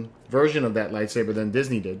looking version of that lightsaber than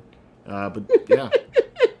Disney did. But yeah.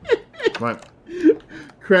 But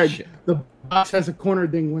Craig, Shit. the box has a corner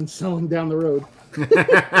ding when selling down the road.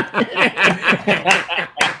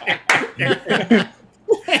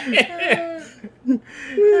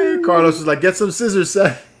 Carlos was like, "Get some scissors,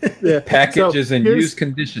 Seth." Yeah. Package So is in here's- used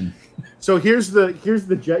condition. So here's the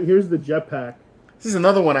jetpack, This is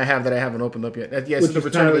another one I have that I haven't opened up yet. Yeah, it's Which the is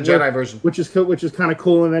Return of the kinda- Jedi version. which is kind of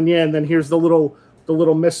cool. And then here's the little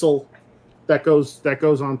missile that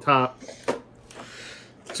goes on top.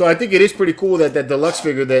 So I think it is pretty cool that that deluxe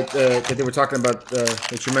figure that they were talking about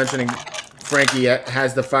that you're mentioning, Frankie,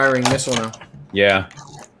 has the firing missile now. Yeah.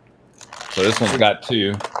 So this one's got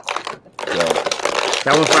 2. So,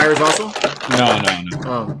 That one fires also. no.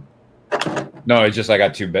 Oh, No, it's just I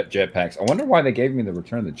got 2 jetpacks. I wonder why they gave me the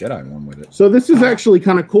Return of the Jedi one with it. So this is actually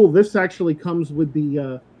kind of cool. This actually comes with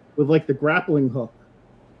the with like the grappling hook,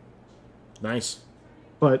 nice.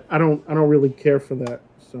 but I don't really care for that.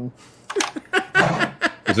 So,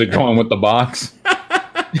 Is it going with the box?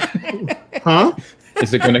 huh?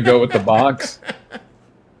 Is it going to go with the box?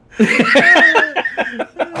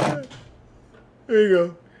 There you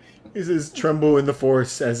go. He says, "Tremble in the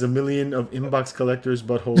force as a million of inbox collectors'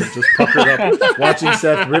 buttholes just puckered up, watching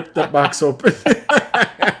Seth rip the box open."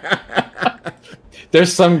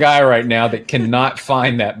 There's some guy right now that cannot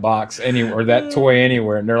find that box anywhere, or that toy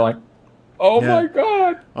anywhere, and they're like, "Oh Yeah. my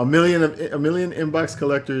god!" A million inbox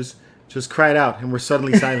collectors just cried out and were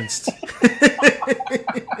suddenly silenced.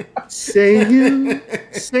 Say you,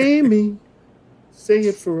 say me, say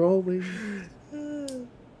it for always.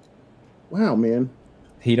 Wow, man,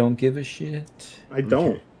 He don't give a shit. I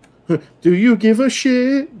don't. Do you give a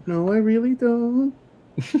shit? No, I really don't.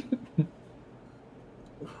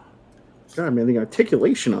 God, man, the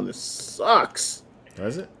articulation on this sucks.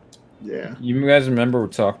 Does it? Yeah. You guys remember we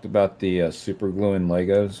talked about the super glue in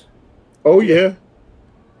Legos? Oh yeah.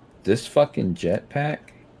 This fucking jetpack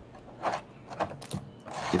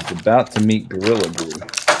is about to meet Gorilla Glue.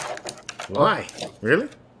 Why? Really?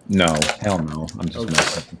 No, hell no. I'm just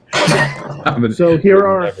messing. So here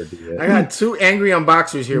are- I got 2 angry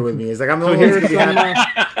unboxers here with me. It's like I'm the So only one here's who's gonna be some,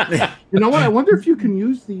 happy. you know what? I wonder if you can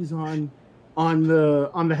use these on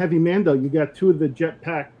the heavy Mando. You got 2 of the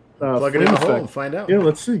jetpack. Plug it in the hole effect. and find out. Yeah,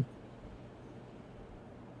 let's see.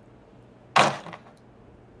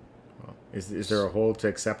 Is there a hole to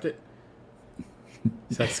accept it?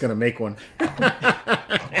 Seth's gonna make one.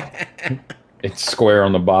 It's square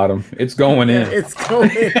on the bottom. It's going in. It's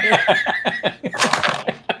going.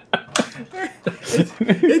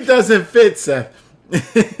 It doesn't fit, Seth.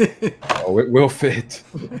 Oh, it will fit.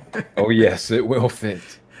 Oh, yes, it will fit.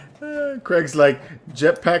 Craig's like,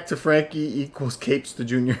 jetpack to Frankie equals capes to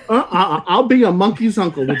Junior. I'll be a monkey's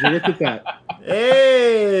uncle. Would you look at that?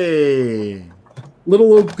 Hey.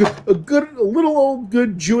 Little old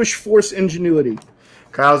good Jewish force ingenuity.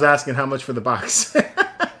 Kyle's asking how much for the box.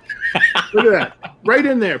 Look at that. Right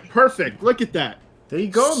in there. Perfect. Look at that. There you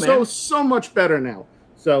go, man. So much better now.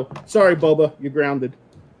 So sorry, Boba, you're grounded.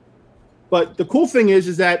 But the cool thing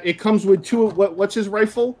is that it comes with 2. What's his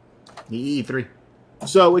rifle? The EE3.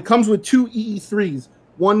 So it comes with 2 EE3s.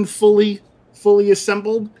 One fully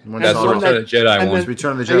assembled. One That's the solid. Return of the Jedi and one. then-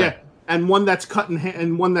 Return of the Jedi. Yeah, and one that's cut in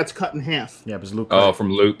half. Yeah, it was Luke. Oh,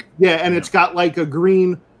 from Luke. Yeah, and it's got like a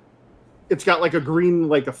green. It's got like a green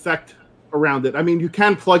like effect around it. I mean, you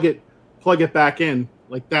can plug it back in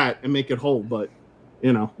like that and make it whole, but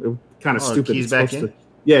you know, it kind of stupid. Keys It's back supposed in? to-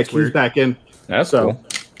 yeah, That's keys weird. back in. That's So- cool.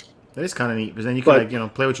 That is kind of neat, because then you can But-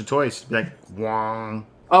 like play with your toys. Be like, wong.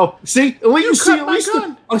 Oh, see, at least You you see cut at my least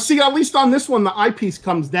gun. at least on this one the eyepiece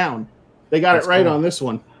comes down. They got That's it right cool. on this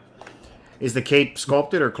one. Is the cape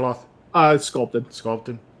sculpted or cloth? It's sculpted.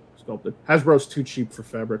 Sculpted. Hasbro's too cheap for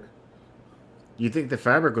fabric. You think the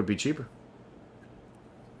fabric would be cheaper?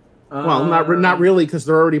 Well, not really, because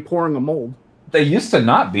they're already pouring a mold. They used to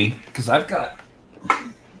not be, because I've got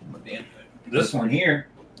this one here.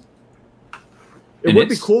 It And would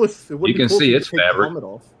be it's- cool if it would you be can cool if see you it's could take the fabric. helmet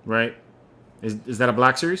off. Right. Is that a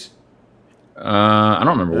Black Series? I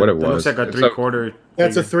don't remember what it That was. looks like a It's 3/4.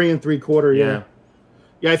 That's a figure. 3 3/4. Yeah. Yeah.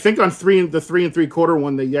 Yeah, I think on the 3 3/4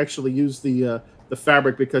 one they actually used the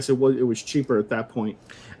fabric because it was cheaper at that point.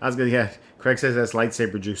 I was gonna. Yeah. Craig says that's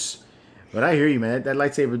lightsaber juice. But I hear you, man. That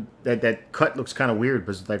lightsaber, that cut looks kind of weird.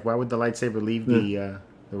 But it's like, why would the lightsaber leave the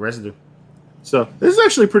residue? So this is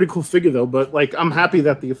actually a pretty cool figure though. But like, I'm happy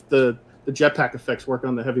that the jetpack effects work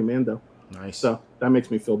on the heavy Mando. Nice. So that makes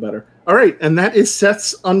me feel better. All right, and that is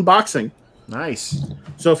Seth's unboxing. Nice.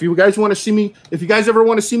 So if you guys want to see me, if you guys ever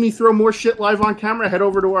want to see me throw more shit live on camera, head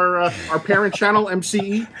over to our parent channel,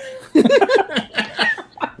 MCE.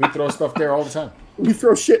 We throw stuff there all the time. We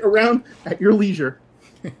throw shit around at your leisure.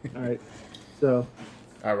 All right. So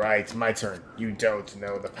All right, my turn. You don't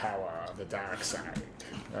know the power of the dark side.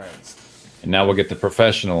 All right. And now we'll get the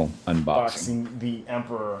professional unboxing. Boxing the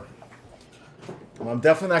Emperor. Well, I'm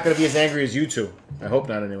definitely not going to be as angry as you two. I hope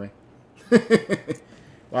not, anyway.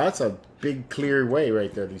 Wow, that's a big, clear way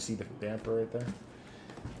right there. Do you see the Emperor right there?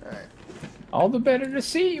 All right. All the better to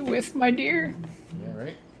see you with, my dear. Yeah,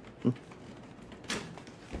 right?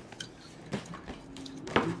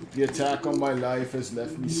 The attack on my life has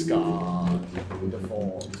left me scarred with the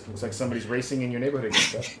falls. Looks like somebody's racing in your neighborhood again,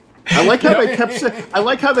 Seth. I like how they kept. I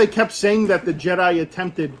like how they kept saying that the Jedi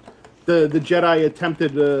attempted, the Jedi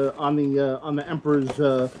attempted on the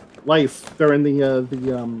Emperor's life during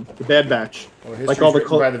the Bad Batch. Well, like all the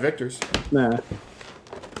by the victors. Nah.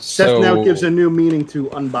 So, Seth now gives a new meaning to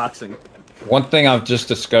unboxing. One thing I've just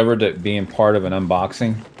discovered that being part of an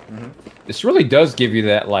unboxing, this really does give you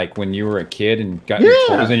that, like when you were a kid and got your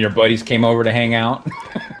toys and your buddies came over to hang out.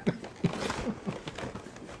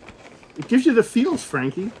 It gives you the feels,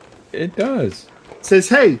 Frankie. It does. It says,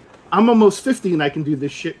 hey, I'm almost 50 and I can do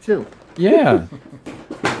this shit too. Yeah.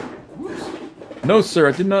 No, sir,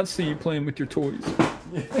 I did not see you playing with your toys.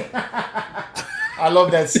 I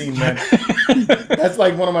love that scene, man. That's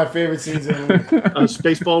like one of my favorite scenes in the movie.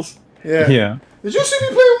 Spaceballs. Yeah. Yeah. Did you see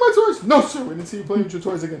me playing with my toys? No, sir. We didn't see you playing with your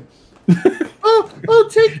toys again. Oh,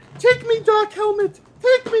 take me, Dark Helmet.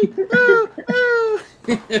 Take me.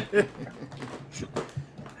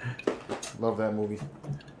 Love that movie.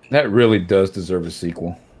 That really does deserve a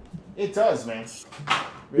sequel. It does, man.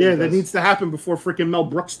 Really that needs to happen before freaking Mel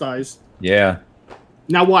Brooks dies. Yeah.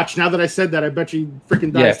 Now watch. Now that I said that, I bet you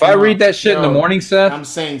freaking dies. Yeah, if I read that shit in the morning, Seth. I'm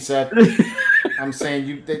saying, Seth. I'm saying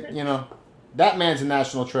you know, that man's a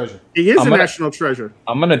national treasure. He is a national treasure.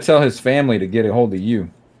 I'm gonna tell his family to get a hold of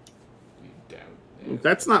you.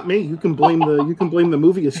 That's not me. You can blame the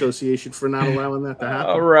movie association for not allowing that to happen.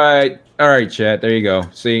 All right, chat. There you go.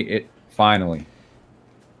 See it finally.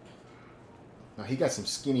 Oh, he got some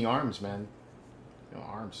skinny arms, man.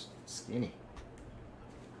 Arms skinny.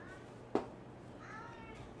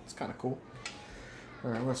 It's kind of cool.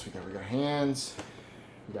 All right, what else we got? We got hands.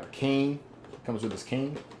 We got a cane. Comes with his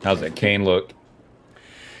cane. How's that cane look?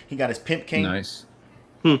 He got his pimp cane. Nice.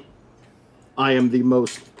 I am the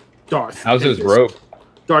most Darth. How's his robe?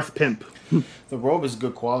 Darth Pimp. The robe is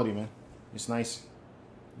good quality, man. It's nice.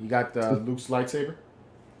 You got Luke's lightsaber.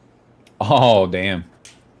 Oh, damn.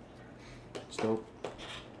 It's dope.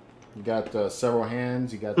 You got several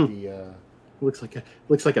hands. You got the looks like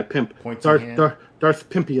a pimp. Pointy hand. Darth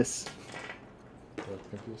Pimpius.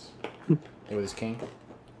 Darth Pimpius. With his cane.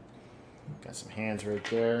 Got some hands right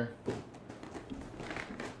there.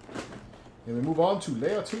 And we move on to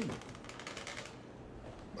layer 2.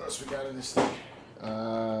 What else we got in this thing?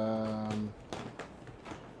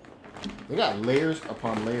 They got layers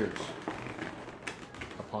upon layers.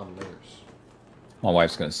 Upon layers. My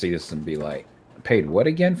wife's gonna see this and be like, "Paid what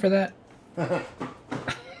again for that?"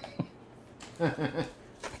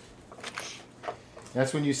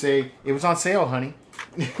 That's when you say it was on sale, honey.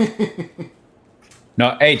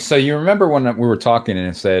 No, hey. So you remember when we were talking and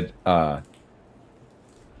it said,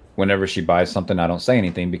 whenever she buys something, I don't say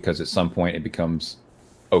anything because at some point it becomes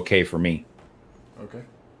okay for me. Okay.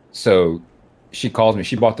 So she calls me.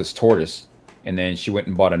 She bought this tortoise, and then she went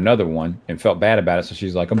and bought another one and felt bad about it. So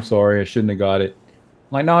she's like, "I'm sorry, I shouldn't have got it."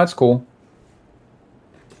 I'm like, "No, it's cool."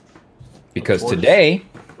 Because today,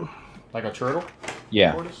 like a turtle.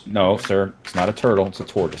 Yeah. Tortoise? No, sir, it's not a turtle. It's a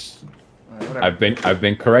tortoise. Right, I've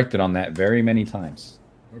been corrected on that very many times.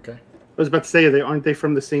 Okay. I was about to say, aren't they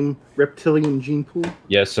from the same reptilian gene pool?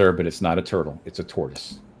 Yes, sir, but it's not a turtle. It's a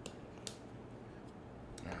tortoise.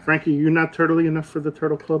 Frankie, you're not turtly enough for the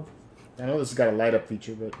Turtle Club? I know this has got a light up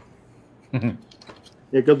feature, but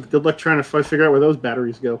yeah, good luck trying to figure out where those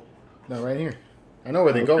batteries go. No, right here. I know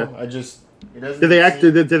where they go. I just it doesn't. Do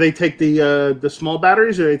they take the small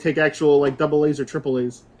batteries, or do they take actual like double A's or triple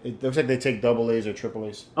A's? It looks like they take double A's or triple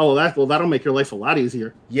A's. Oh, that'll make your life a lot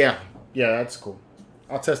easier. Yeah, that's cool.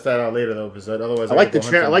 I'll test that out later though, because otherwise I like the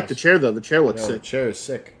chair. I like the chair though. The chair looks sick. The chair is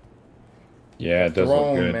sick. Yeah, it does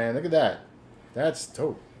Throne, look good. Man, look at that. That's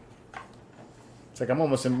dope. It's like I'm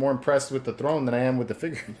almost more impressed with the throne than I am with the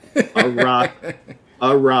figure.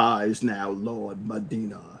 Arise now, Lord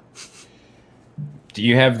Medina. Do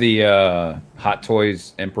you have the Hot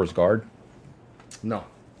Toys Emperor's Guard? No.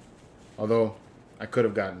 Although I could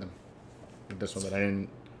have gotten them with this one, but I didn't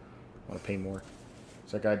want to pay more.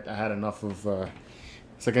 It's like I had enough of.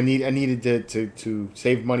 It's like I needed to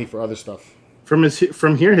save money for other stuff. From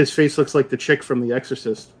here, his face looks like the chick from The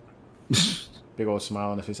Exorcist. Big old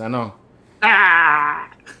smile on his face. I know.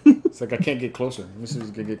 Ah! It's like I can't get closer. Let me see if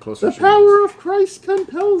I can get closer. The power of Christ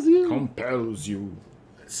compels you. Compels you.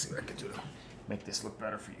 Let's see what I can do to make this look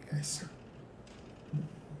better for you guys.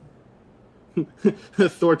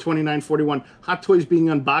 Thor 2941. Hot Toys being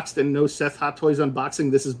unboxed and no Seth Hot Toys unboxing.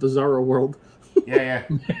 This is Bizarro World. Yeah.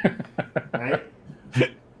 Right?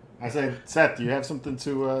 I said, Seth, do you have something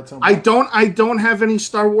to unbox? I don't have any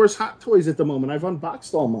Star Wars Hot Toys at the moment. I've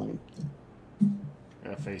unboxed all mine.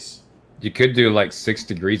 That face. You could do like 6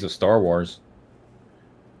 degrees of Star Wars.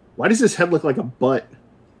 Why does his head look like a butt?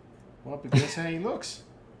 Well, because that's how he looks.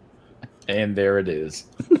 And there it is.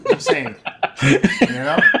 I'm saying, you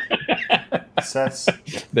know? Seth's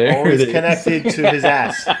always connected to his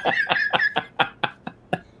ass.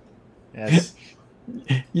 Yes.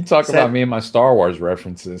 You talk about me and my Star Wars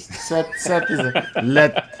references. Seth is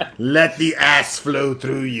let the ass flow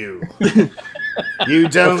through you. You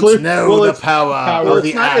don't know the power of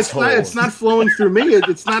the asshole. It's not flowing through me.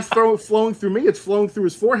 It's not flowing through me. It's flowing through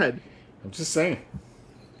his forehead. I'm just saying.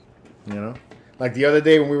 You know? Like the other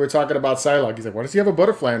day when we were talking about Psylocke, he's like, why does he have a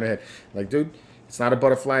butterfly on the head? Like, dude, it's not a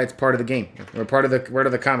butterfly. It's part of the game. Or part of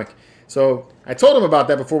the comic. So I told him about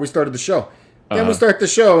that before we started the show. Then we start the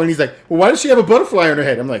show, and he's like, well, why does she have a butterfly on her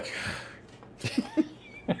head? I'm like...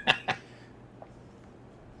 Let's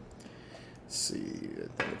see.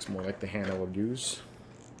 That looks more like the hand I would use.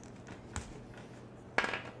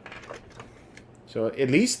 So at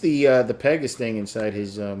least the peg is staying inside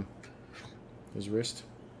his wrist.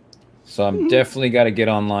 So I'm definitely got to get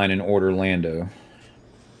online and order Lando.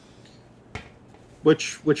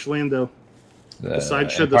 Which Lando? The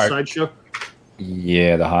sideshow. The sideshow.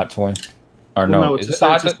 Yeah, the hot toy. Or well, no, it's a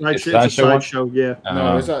sideshow. Yeah.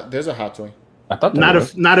 No, there's a hot toy. I thought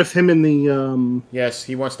not if him in the. Yes,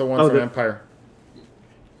 he wants the one from Empire.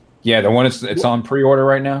 Yeah, the one it's on pre-order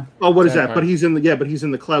right now. Oh, what is that? But he's in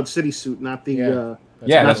the Cloud City suit, not the.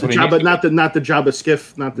 That's what Jabba, not the Jabba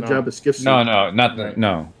skiff, Jabba skiff suit.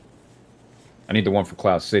 No. I need the one for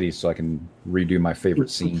Cloud City so I can redo my favorite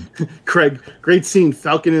scene. Craig, great scene.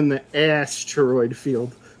 Falcon in the asteroid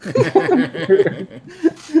field.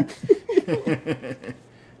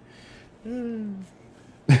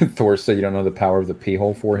 Thor said you don't know the power of the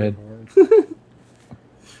pee-hole forehead. It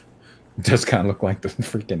does kind of look like the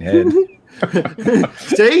freaking head.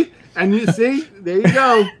 See? And you see? There you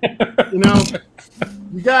go. You know,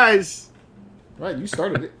 you guys. Right, you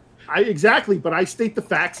started it. Exactly, but I state the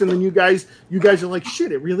facts, and then you guys are like,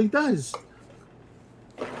 shit, it really does.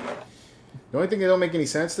 The only thing that don't make any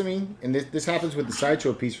sense to me, and this happens with the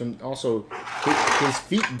sideshow piece from also, his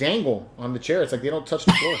feet dangle on the chair. It's like they don't touch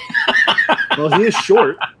the floor. Well, he is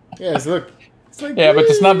short. Yes, look. It's like, yeah, but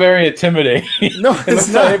it's not very intimidating. No, it's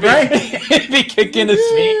not, right? It'd be kicking his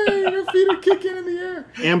feet. Yeah, your feet are kicking in the air.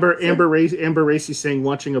 Amber Racy saying,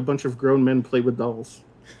 watching a bunch of grown men play with dolls.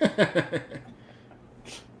 It's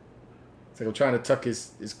like I'm trying to tuck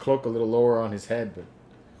his cloak a little lower on his head, but...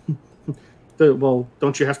 Well,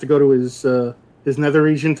 don't you have to go to his nether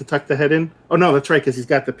region to tuck the head in? Oh no, that's right, because he's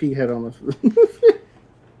got the pea head on the.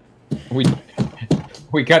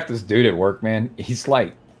 we got this dude at work, man. He's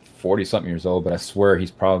like 40-something years old, but I swear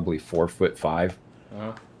he's probably 4'5".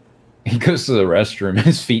 Uh-huh. He goes to the restroom, and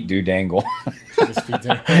his feet do dangle. His feet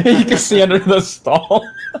dangle. You can see under the stall.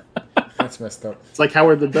 That's messed up. It's like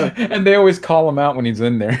Howard the Duck. And they always call him out when he's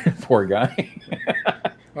in there. Poor guy.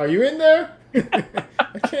 Are you in there?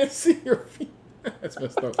 I can't see your feet. That's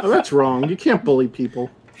messed up. Oh, that's wrong. You can't bully people.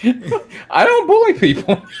 I don't bully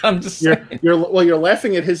people. I'm just saying. You're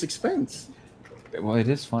laughing at his expense. Well, it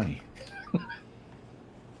is funny.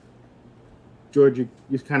 George, you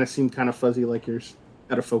kind of seem kind of fuzzy, like you're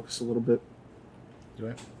out of focus a little bit. Do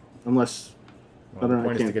I? Unless I don't know. The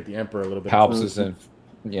point is to get the Emperor a little bit. Palps is in.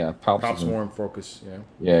 Yeah, Palps more in focus. Yeah.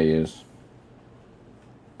 Yeah, he is.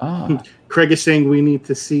 Craig is saying we need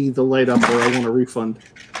to see the light up, or I want a refund.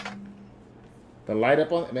 The light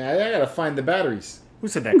up on? Man, I gotta find the batteries. Who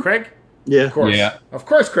said that? Craig? Yeah. Of course. Yeah. Of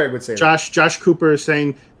course, Craig would say that. Josh Cooper is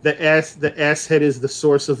saying the ass head is the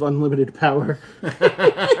source of unlimited power.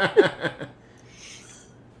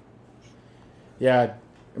 Yeah,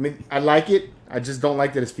 I mean, I like it. I just don't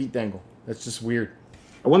like that his feet dangle. That's just weird.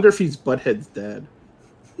 I wonder if he's Butthead's dad.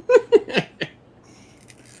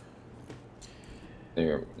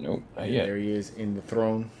 Nope. There he is in the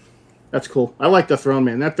throne. That's cool. I like the throne,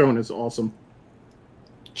 man. That throne is awesome.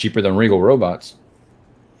 Cheaper than Regal Robots.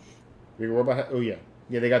 Regal Robot? Oh, yeah.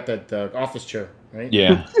 Yeah, they got that office chair, right?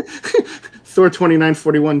 Yeah. Thor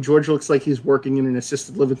 2941. George looks like he's working in an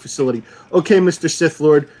assisted living facility. Okay, Mr. Sith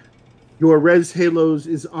Lord, your Res Halos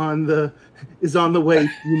is on the way.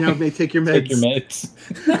 You now may take your meds. Take your meds.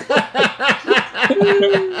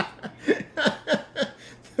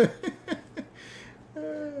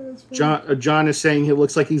 John is saying he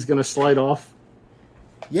looks like he's going to slide off.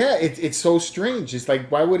 Yeah, it's so strange. It's like,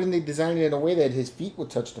 why wouldn't they design it in a way that his feet would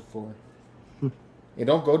touch the floor? It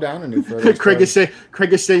don't go down any further. Craig is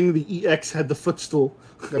saying the EX had the footstool.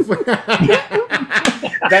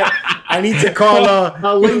 That I need to call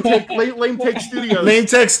Lame Tech Studios. Lame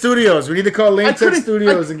Tech Studios. We need to call Lame Tech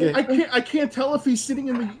Studios again. I can't tell if he's sitting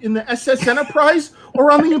in the SS Enterprise or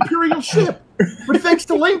on the Imperial ship. But thanks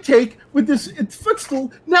to Lame Tech with this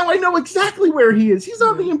footstool, now I know exactly where he is. He's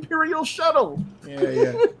on the Imperial shuttle.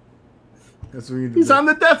 Yeah. That's what He's on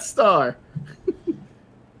the Death Star.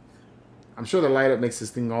 I'm sure the light up makes this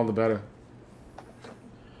thing all the better.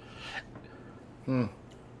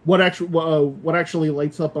 What actually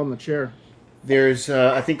lights up on the chair? There's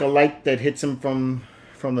I think a light that hits him from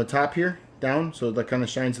the top here down, so that kind of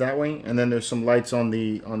shines that way, and then there's some lights on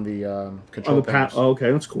the control panels. Oh,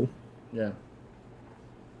 okay, that's cool. Yeah.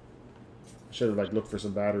 I should have looked for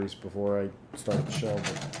some batteries before I started the show,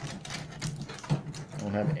 but I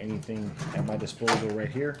don't have anything at my disposal right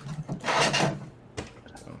here.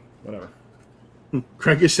 So, whatever.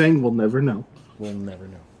 Craig is saying we'll never know. We'll never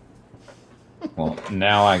know. Well,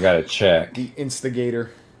 now I gotta check. The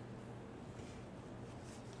instigator.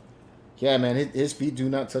 Yeah, man, his feet do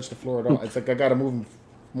not touch the floor at all. It's like I gotta move him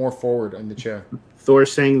more forward in the chair. Thor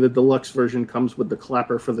saying the deluxe version comes with the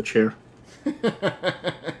clapper for the chair.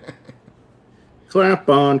 Clap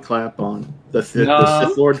on. The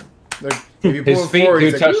Sith Lord. His feet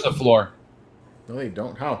do touch the floor. No, they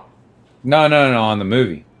don't. How? No, on the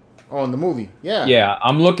movie. Oh, in the movie. Yeah. Yeah,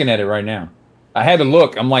 I'm looking at it right now. I had to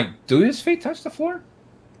look. I'm like, do his feet touch the floor?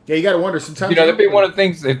 Yeah, you got to wonder sometimes. That'd be one of the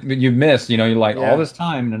things that you miss. You're like, all this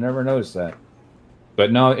time and I never noticed that.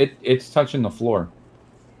 But no, it's touching the floor.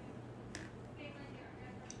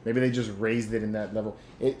 Maybe they just raised it in that level.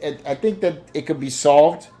 I think that it could be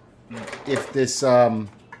solved if this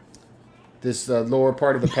lower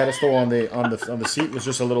part of the pedestal on the seat was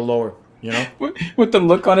just a little lower. You know, with the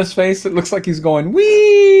look on his face, it looks like he's going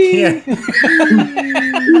wee. Yeah.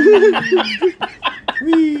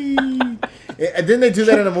 Wee. And didn't they do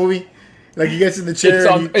that in a movie? Like he gets in the chair.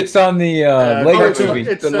 It's on the Lego movie.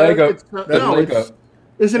 It's the Lego. Lego.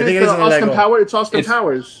 Isn't it Austin Powers? It's Austin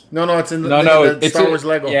Powers. No, it's in the it's Star Wars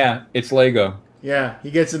Lego. Yeah, it's Lego. Yeah,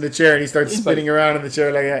 he gets in the chair and he starts spinning around in the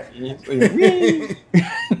chair like that.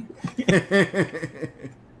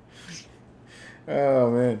 Oh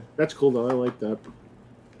man, that's cool though. I like that.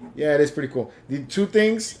 Yeah, it is pretty cool. The two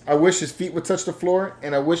things: I wish his feet would touch the floor,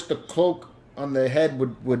 and I wish the cloak on the head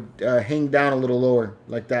would hang down a little lower,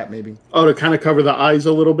 like that maybe. Oh, to kind of cover the eyes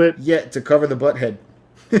a little bit. Yeah, to cover the butt head.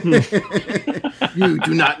 You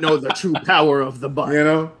do not know the true power of the butt. You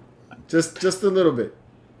know, just a little bit,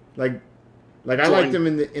 like I liked him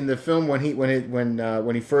in the film when he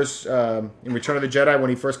first in Return of the Jedi when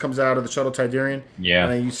he first comes out of the shuttle Tidarian. Yeah,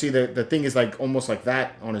 and then you see the thing is like almost like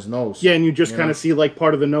that on his nose. Yeah, and you just kind of see like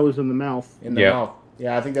part of the nose and the mouth. In the mouth.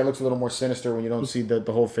 Yeah, I think that looks a little more sinister when you don't see the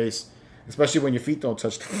whole face, especially when your feet don't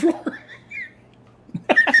touch the floor.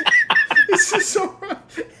 It's just so.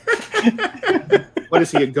 What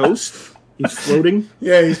is he, a ghost? He's floating?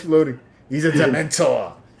 Yeah, he's floating. He's a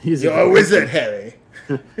Dementor. You're a wizard, Harry.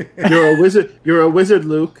 You're a wizard. You're a wizard,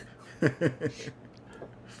 Luke.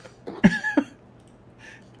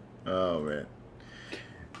 Oh man,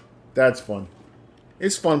 that's fun.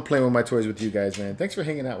 It's fun playing with my toys with you guys, man. Thanks for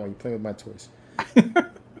hanging out while you play with my toys. The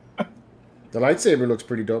lightsaber looks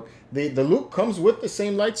pretty dope. The Luke comes with the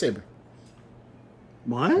same lightsaber.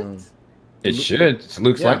 What? It should. It's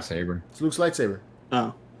Luke's lightsaber. It's Luke's lightsaber.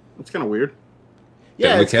 Oh, that's kind of weird.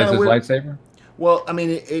 Yeah, Luke has his lightsaber. Well, I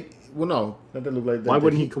mean, well, no, that doesn't look like that. Why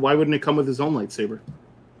wouldn't it come with his own lightsaber?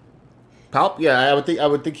 Yeah, I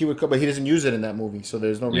would think he would come, but he doesn't use it in that movie, so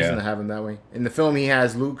there's no reason to have him that way. In the film, he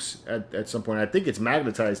has Luke's at some point. I think it's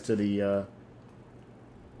magnetized to the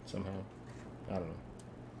somehow. I don't know.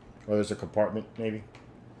 Or there's a compartment, maybe.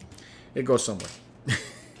 It goes somewhere.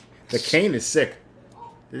 The cane is sick.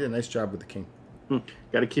 They did a nice job with the cane.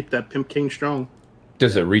 Got to keep that pimp cane strong.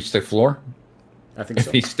 Does it reach the floor? I think so.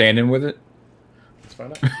 If he's standing with it? Let's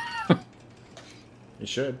find out. It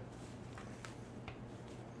should.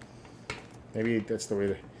 Maybe that's the way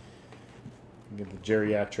to get the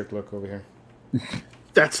geriatric look over here.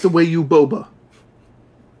 That's the way you Boba.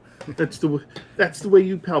 That's the way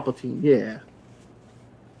you Palpatine. Yeah.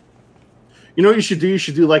 You know what you should do? You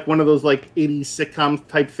should do like one of those like 80s sitcom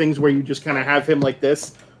type things where you just kind of have him like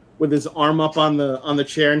this with his arm up on the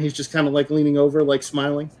chair and he's just kind of like leaning over, like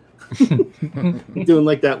smiling. Doing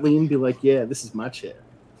like that lean, be like, yeah, this is my chair.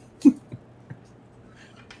 Let's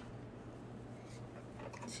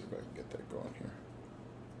see if I can get that going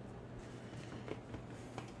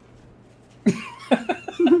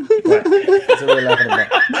here. about. That's what we're laughing about.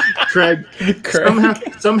 Craig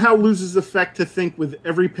somehow loses effect to think with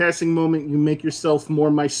every passing moment you make yourself more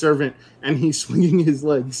my servant, and he's swinging his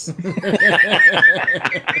legs.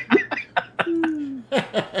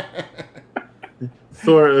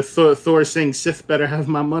 Thor saying, Sith better have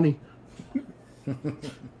my money.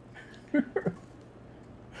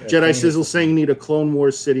 Jedi Sizzle saying, need a Clone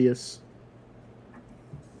Wars Sidious.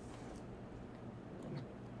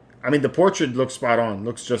 I mean, the portrait looks spot on.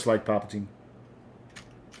 Looks just like Palpatine.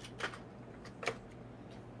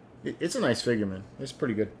 It's a nice figure, man. It's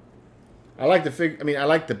pretty good. I like the figure. I mean, I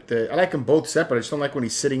like I like them both set, but I just don't like when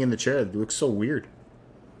he's sitting in the chair. It looks so weird.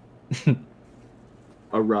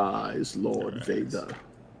 Arise, Lord Vader.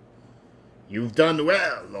 You've done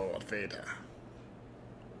well, Lord Vader.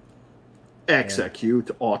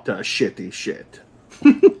 Execute utter shitty shit.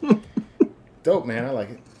 Dope, man. I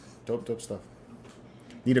like it. Dope stuff.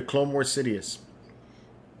 Need a Clone Wars Sidious.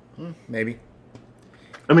 Maybe.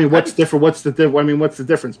 I mean, what's different? What's the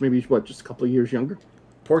difference? Maybe just a couple of years younger.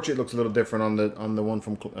 Portrait looks a little different on the one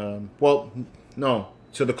from. Well, no.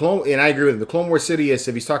 So the clone, and I agree with him. The Clone Wars Sidious,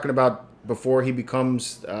 if he's talking about before he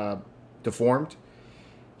becomes deformed,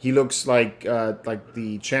 he looks like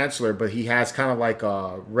the Chancellor, but he has kind of like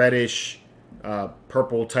a reddish,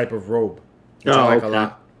 purple type of robe, which I like a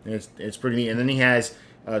lot. And it's pretty neat. And then he has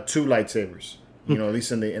 2 lightsabers. You know, at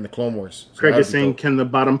least in the Clone Wars. So Craig is saying, can the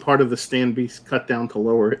bottom part of the stand be cut down to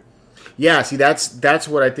lower it? Yeah, see, that's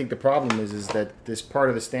what I think the problem is that this part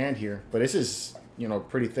of the stand here, but this is, you know, a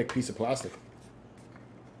pretty thick piece of plastic.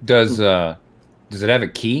 Does it have a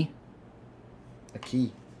key? A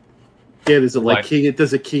key. Yeah, there's a key. It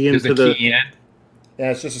does a key into the. Key in? Yeah,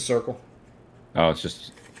 it's just a circle. Oh, it's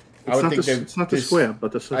just. It's not the square,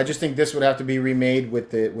 but the circle. I just think this would have to be remade with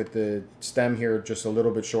the stem here just a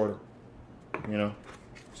little bit shorter. You know,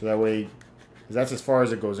 so that way, because that's as far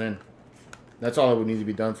as it goes in. That's all that would need to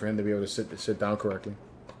be done for him to be able to sit down correctly.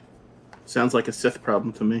 Sounds like a Sith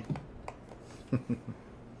problem to me.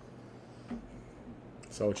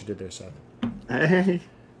 Saw what you did there, Seth. Hey.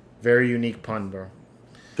 Very unique pun, bro.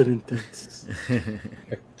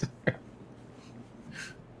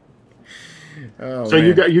 Oh, so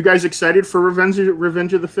man. You guys excited for Revenge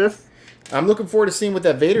of the Fifth? I'm looking forward to seeing what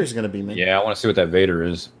that Vader is going to be, man. Yeah, I want to see what that Vader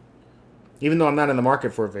is. Even though I'm not in the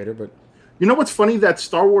market for a Vader, but you know what's funny? That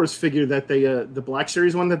Star Wars figure that they the Black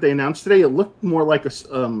Series one that they announced today, it looked more like a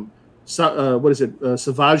Savage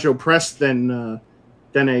Opress than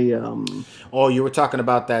a. Oh, you were talking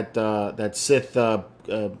about that Sith grunt.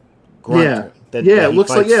 It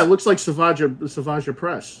looks like Savage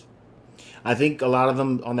Opress. I think a lot of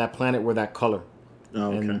them on that planet were that color. Oh,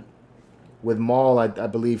 okay. And with Maul, I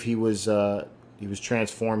believe he was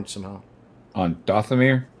transformed somehow. On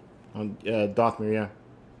Dathomir? On Dathomir, yeah.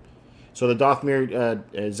 So the Dathomir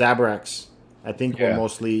Zabraks, I think, were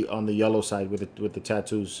mostly on the yellow side with the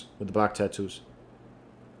tattoos, with the black tattoos.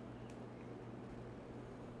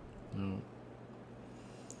 No.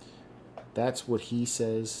 That's what he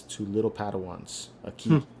says to little Padawans. A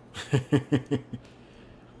key.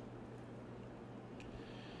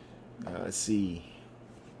 Let's see.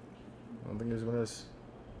 I don't think there's one of this.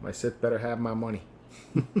 My Sith better have my money.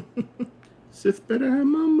 Sith better have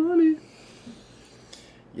my money.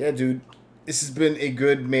 Yeah, dude. This has been a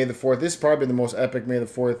good May the 4th. This is probably the most epic May the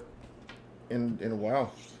 4th in a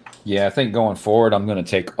while. Yeah, I think going forward, I'm going to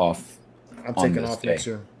take off. I'm taking off next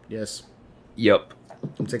year. Yes. Yep.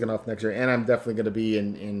 I'm taking off next year, and I'm definitely going to be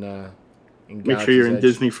in Make sure you're in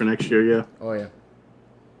Disney for next year. Yeah. Oh yeah.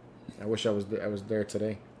 I wish I was there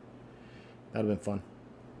today. That'd have been fun.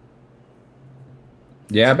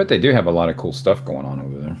 Yeah, I bet they do have a lot of cool stuff going on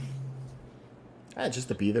over there. Just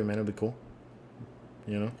to be there, man, it'd be cool.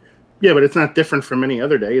 You know? Yeah, but it's not different from any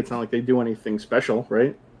other day. It's not like they do anything special,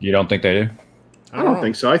 right? You don't think they do? I don't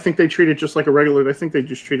think so. I think they treat it just like a regular. I think they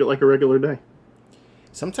just treat it like a regular day.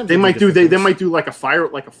 Sometimes they might do like a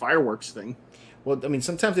fireworks thing. Well, I mean,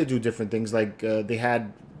 sometimes they do different things. Like they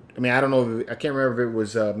had. I mean, I don't know. I can't remember if it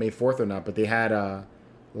was May 4th or not, but they had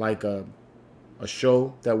like a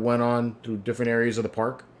show that went on through different areas of the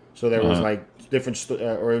park. So there was like different,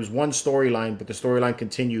 or it was one storyline, but the storyline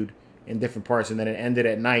continued in different parts, and then it ended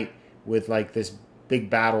at night with like this big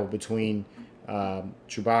battle between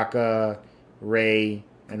Chewbacca, Rey,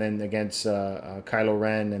 and then against Kylo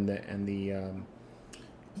Ren and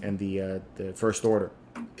the First Order.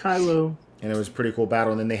 Kylo. And it was a pretty cool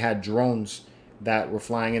battle. And then they had drones that were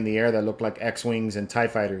flying in the air that looked like X-Wings and TIE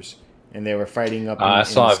fighters. And they were fighting up I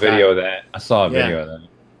saw a video of that. I saw a video of that.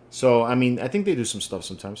 So, I mean, I think they do some stuff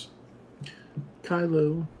sometimes.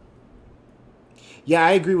 Kylo. Yeah,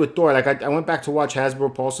 I agree with Thor. Like, I went back to watch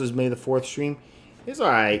Hasbro Pulse's May the 4th stream. It's all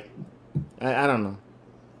right. I don't know.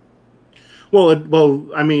 Well,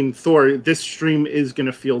 I mean, Thor. This stream is going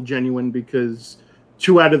to feel genuine because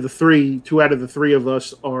two out of the three of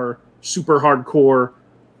us are super hardcore,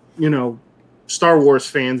 Star Wars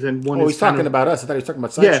fans, and one. Oh, is he's talking about us. I thought he was talking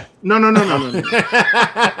about Sideshow. Yeah, no.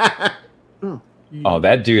 Oh,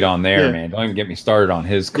 that dude on there, man! Don't even get me started on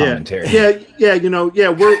his commentary. We're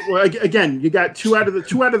again. You got two out of the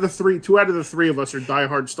three of us are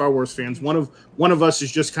diehard Star Wars fans. One of us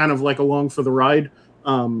is just kind of like along for the ride,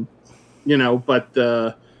 I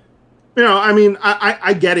mean,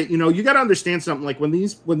 I get it. You got to understand something. Like when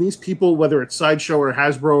these people, whether it's Sideshow or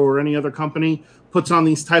Hasbro or any other company, puts on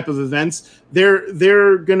these type of events,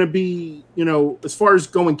 they're going to be, as far as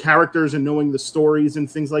going characters and knowing the stories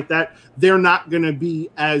and things like that, they're not going to be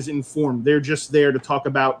as informed. They're just there to talk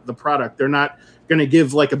about the product. They're not going to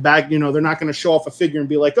give like a back, they're not going to show off a figure and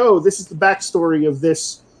be like, oh, this is the backstory of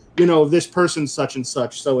this, this person such and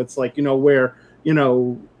such. So it's like, where,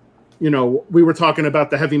 we were talking about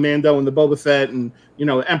the Heavy Mando and the Boba Fett and,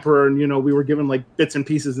 Emperor, and, we were given like bits and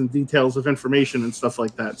pieces and details of information and stuff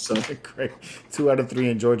like that. So great. 2 out of 3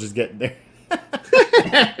 and George is getting there.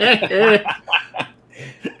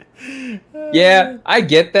 Yeah, I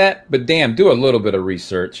get that, but damn, do a little bit of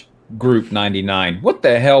research. Group 99. What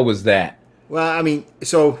the hell was that? Well, I mean,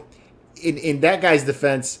 so in that guy's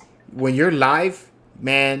defense, when you're live,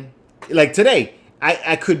 man, like today,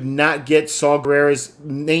 I could not get Saul Guerrera's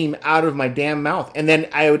name out of my damn mouth. And then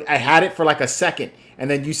I had it for like a second. And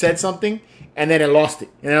then you said something, and then I lost it.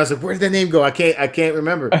 And I was like, where did the name go? I can't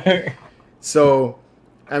remember. So,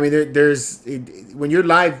 I mean, there's when you're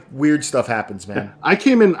live, weird stuff happens, man. I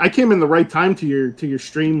came in the right time to your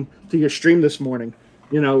stream this morning.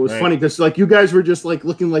 It was funny because like you guys were just like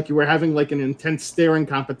looking like you were having like an intense staring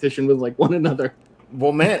competition with like one another.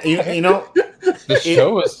 Well, man, the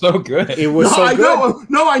show was so good. It was so good.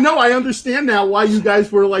 I know. I understand now why you guys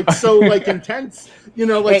were like so like intense.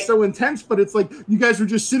 So intense. But it's like you guys were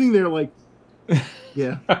just sitting there like,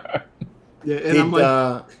 yeah. And I'm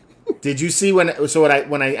like, did you see when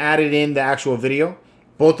I added in the actual video?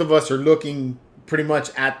 Both of us are looking pretty much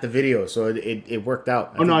at the video, so it worked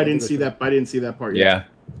out. I didn't see that. I didn't see that part. Yeah.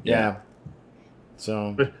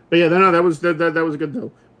 So, but yeah, no, that was good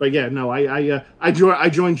though. But yeah, no, I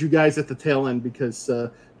joined you guys at the tail end because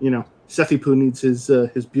Sethy Poo needs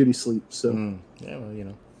his beauty sleep. So yeah,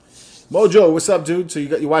 well, Mojo, what's up, dude? So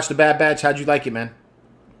you watched the Bad Batch? How'd you like it, man?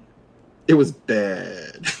 It was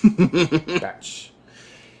bad. Batch.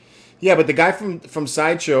 Yeah, but the guy from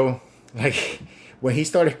Sideshow, like when he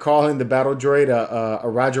started calling the battle droid a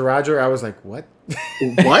Roger, I was like, what?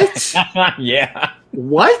 What? Yeah.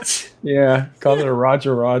 What? Yeah, called it a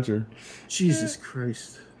Roger. Jesus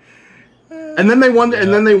Christ. And then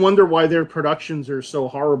they wonder why their productions are so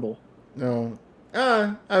horrible. No.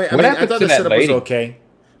 I thought to the that setup lady? was okay.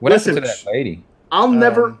 What happened to that lady? I'll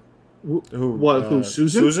never. Who?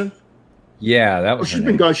 Susan? Susan? Yeah, that was. She's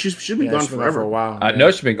been gone. She's been gone forever. For a while. I know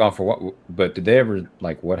she's been gone for what? But did they ever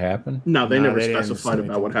what happened? No, they never didn't specified say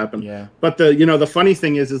about what happened. Yeah. But the funny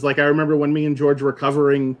thing is like I remember when me and George were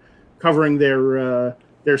covering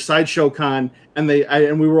their Sideshow con, and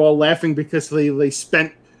we were all laughing because they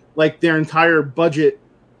spent like their entire budget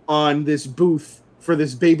on this booth for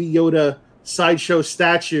this Baby Yoda Sideshow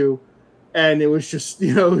statue, and it was just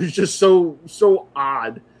so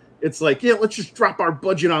odd. It's like, yeah, let's just drop our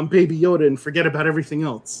budget on Baby Yoda and forget about everything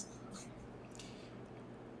else.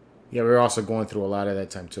 Yeah, we were also going through a lot of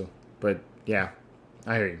that time too. But yeah,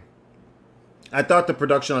 I hear you. I thought the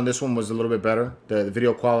production on this one was a little bit better. The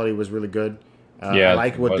video quality was really good. I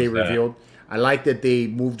like what they revealed. I like that they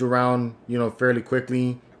moved around, fairly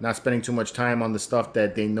quickly, not spending too much time on the stuff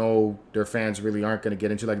that they know their fans really aren't going to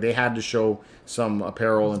get into. Like they had to show some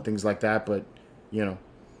apparel and things like that, but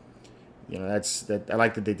that's that. I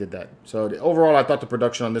like that they did that. So overall, I thought the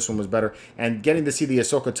production on this one was better. And getting to see the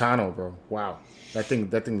Ahsoka Tano, bro, wow, that thing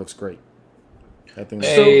looks great. That thing.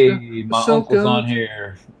 Hey, my uncle's on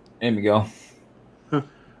here. There we go.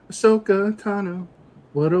 Ahsoka Tano,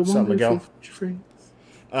 what a wonderful phrase.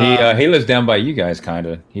 He lives down by you guys, kind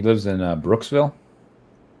of. He lives in Brooksville.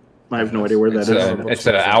 I have no idea where that is. It's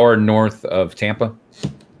an hour north of Tampa.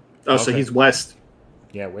 Oh, so he's west.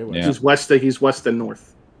 Yeah, way west. Yeah. He's west and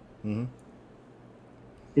north. Mm-hmm.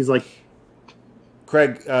 He's like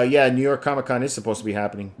Craig. New York Comic Con is supposed to be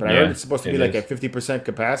happening, but I heard it's supposed to be like at 50%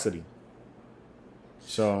 capacity.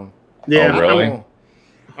 So yeah, really?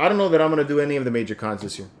 I don't know that I'm going to do any of the major cons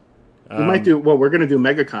this year. We might do. Well, we're going to do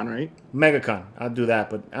MegaCon, right? MegaCon, I'll do that,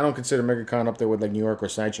 but I don't consider MegaCon up there with like New York or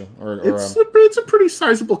Sideshow. It's a pretty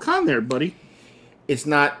sizable con there, buddy. It's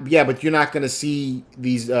not, yeah, but you're not going to see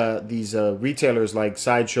these retailers like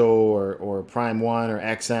Sideshow or Prime One or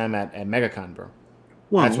XM at MegaCon, bro.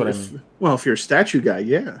 Well, that's what I mean. Well, if you're a statue guy,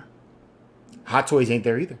 yeah. Hot Toys ain't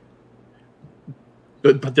there either.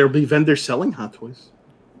 But there'll be vendors selling Hot Toys.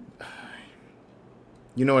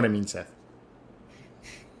 You know what I mean, Seth.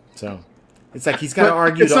 So it's like he's got to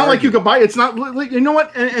argue. It's not like you could buy. It's not like, you know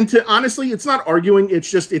what? And to honestly, it's not arguing.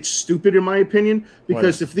 It's just it's stupid in my opinion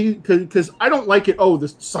because because I don't like it. Oh, the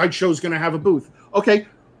Sideshow's going to have a booth. Okay,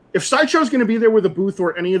 if Sideshow's going to be there with a booth,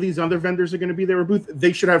 or any of these other vendors are going to be there with a booth,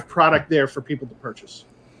 they should have product there for people to purchase.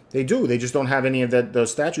 They do. They just don't have any of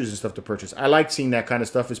those statues and stuff to purchase. I like seeing that kind of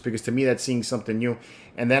stuff, is because to me that's seeing something new,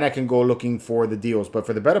 and then I can go looking for the deals. But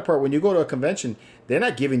for the better part, when you go to a convention, they're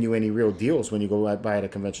not giving you any real deals when you go buy at a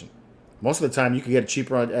convention. Most of the time, you can get it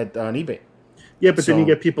cheaper on eBay. Yeah, but then you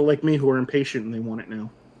get people like me who are impatient and they want it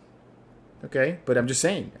now. Okay, but I'm just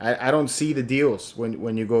saying, I don't see the deals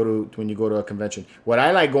when you go to a convention. What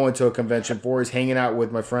I like going to a convention for is hanging out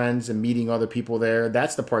with my friends and meeting other people there.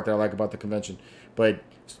 That's the part that I like about the convention. But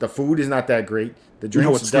the food is not that great. The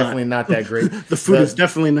drinks is definitely not that great. The food is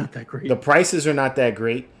definitely not that great. The prices are not that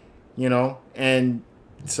great, you know. And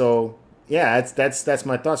so yeah, that's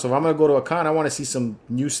my thought. So if I'm gonna go to a con, I want to see some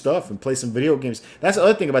new stuff and play some video games. That's the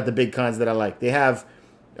other thing about the big cons that I like. They have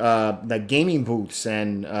like gaming booths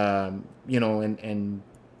and you know, and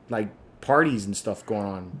like parties and stuff going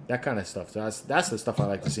on, that kind of stuff. So that's the stuff I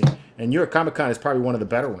like to see. And New York Comic Con is probably one of the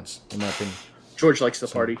better ones, in my opinion. George likes the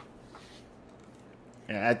party.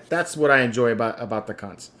 Yeah, that's what I enjoy about the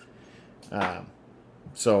cons.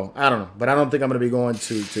 So I don't know, but I don't think I'm going to be going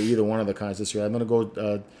to either one of the cons this year. I'm going to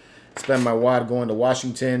go spend my wad going to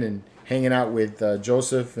Washington and hanging out with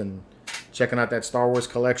Joseph and checking out that Star Wars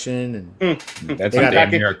collection. And that's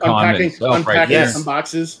unpacking some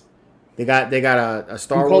boxes. They got a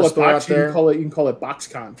Star Wars store out there. You can call it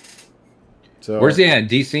BoxCon. So where's he at?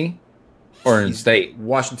 DC or in state?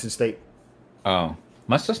 Washington State. Oh,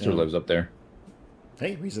 my sister lives up there.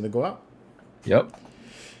 Hey, reason to go out. Yep.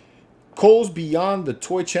 Cole's Beyond the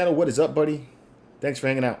Toy Channel. What is up, buddy? Thanks for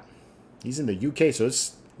hanging out. He's in the UK, so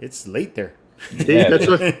it's late there. Yeah,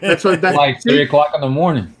 that's what like 3 o'clock in the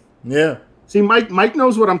morning. Yeah. See, Mike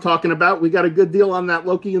knows what I'm talking about. We got a good deal on that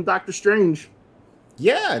Loki and Doctor Strange.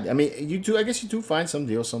 Yeah, I mean, you do. I guess you do find some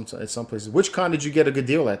deals at some places. Which con did you get a good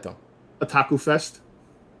deal at, though? Otaku Fest.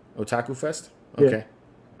 Otaku Fest. Okay. Yeah.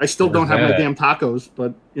 I still don't have my damn tacos,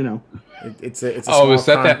 but you know, it's a oh, is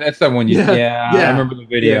that that's the one you? Yeah, I remember the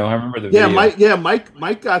video. I remember the video.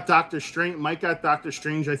 Mike got Doctor Strange. Mike got Doctor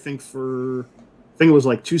Strange. I think it was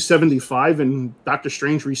like $275, and Doctor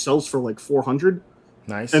Strange resells for like $400.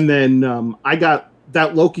 Nice. And then I got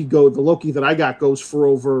that Loki. The Loki that I got goes for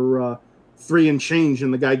over $3 and change,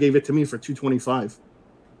 and the guy gave it to me for $225.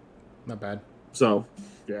 Not bad. So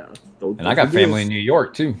yeah, and I got family in New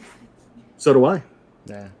York too. So do I.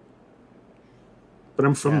 Yeah. But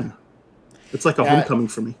I'm from there. It's like a homecoming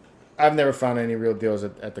for me. I've never found any real deals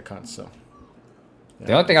at the cons, so. Yeah.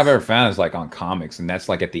 The only thing I've ever found is like on comics, and that's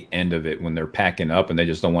like at the end of it when they're packing up and they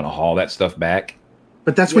just don't want to haul that stuff back.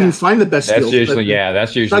 But that's when you find the best deals. That's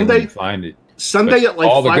usually when you find it. Sunday at like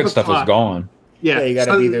all the 5 good stuff is gone. Yeah, you got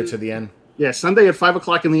to be there to the end. Yeah, Sunday at 5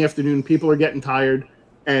 o'clock in the afternoon, people are getting tired,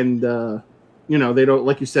 and you know, they don't,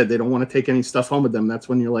 like you said, they don't want to take any stuff home with them. That's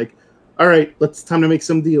when you're like, all right, it's time to make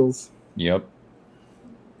some deals. Yep.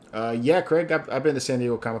 Yeah, Craig, I've been to San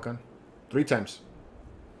Diego Comic-Con 3 times.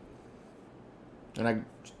 And I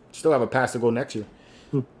still have a pass to go next year.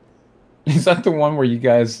 Is that the one where you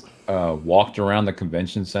guys walked around the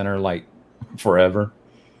convention center like forever?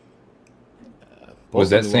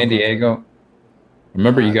 Was that San Diego?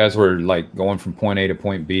 Remember you guys were like going from point A to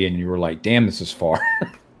point B and you were like, damn, this is far.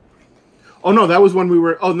 Oh no, that was when we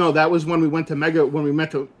were. Oh no, that was when we went to went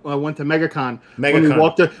to MegaCon.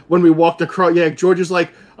 When we walked across. Yeah, George is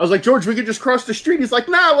like, I was like, George, we could just cross the street. He's like,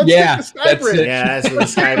 nah, let's take the Sky Bridge. Yeah, that's the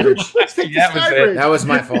Sky Bridge. Let's take the Sky Bridge. That was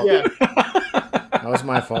my fault. Yeah. That was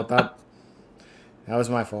my fault. That was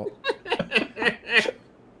my fault.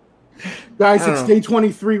 Guys, it's day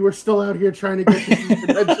 23. We're still out here trying to get to the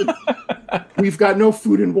convention. We've got no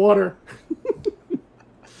food and water.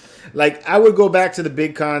 Like, I would go back to the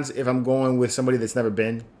big cons if I'm going with somebody that's never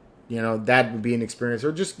been. You know, that would be an experience.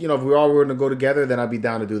 Or just, you know, if we all were going to go together, then I'd be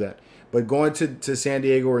down to do that. But going to San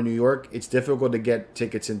Diego or New York, it's difficult to get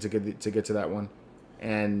tickets in to get to that one.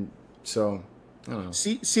 And so, I don't know.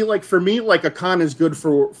 See, like, for me, like, a con is good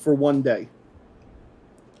for one day.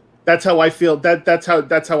 That's how I feel. That's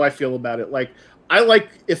how I feel about it. Like, I like,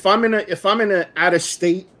 if I'm in a out of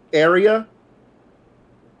state area,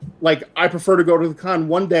 like, I prefer to go to the con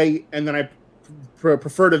one day, and then I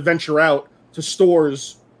prefer to venture out to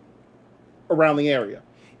stores around the area.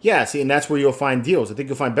 Yeah, see, and that's where you'll find deals. I think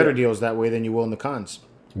you'll find better deals that way than you will in the cons.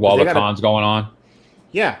 While the con's going on?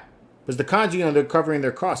 Yeah, because the cons, they're covering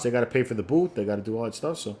their costs. They got to pay for the booth. They got to do all that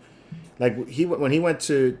stuff. So, like when he went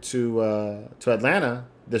to Atlanta,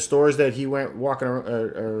 the stores that he went walking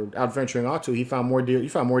or out venturing out to, he found more deals. You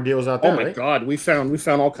found more deals out there. Oh my God, we found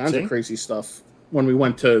all kinds of crazy stuff when we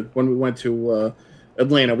went to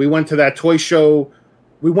Atlanta. We went to that toy show.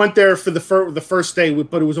 We went there for the first day,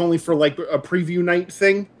 but it was only for like a preview night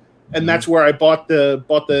thing, and that's where I bought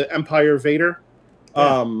the Empire Vader.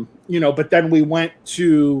 Yeah. But then we went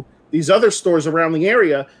to these other stores around the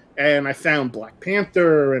area, and I found Black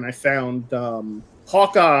Panther, and I found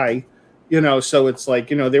Hawkeye. So it's like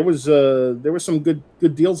there was some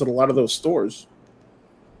good deals at a lot of those stores.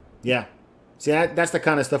 Yeah, see that's the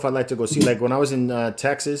kind of stuff I'd like to go see. Like when I was in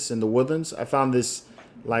Texas in the Woodlands, I found this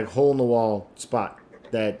like hole in the wall spot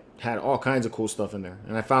that had all kinds of cool stuff in there.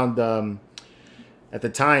 And I found, at the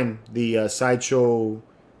time, the Sideshow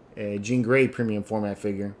Jean Grey premium format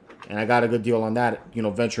figure. And I got a good deal on that,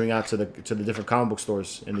 venturing out to the different comic book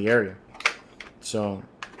stores in the area. So,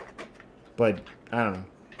 but, I don't know.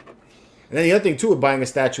 And then the other thing, too, with buying a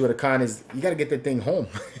statue at a con is you got to get that thing home.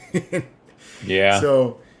 Yeah.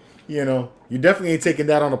 So, you definitely ain't taking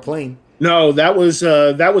that on a plane. No, that was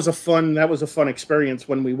a fun experience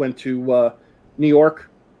when we went to New York.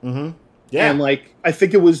 Mm-hmm. Yeah, and like I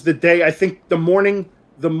think it was the day. I think the morning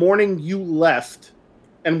you left,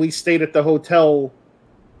 and we stayed at the hotel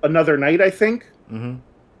another night. I think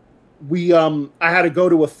we I had to go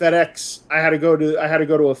to a FedEx. I had to go to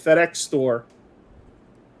a FedEx store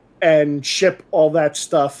and ship all that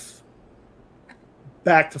stuff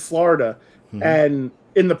back to Florida. And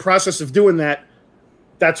in the process of doing that,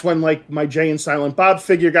 that's when like my Jay and Silent Bob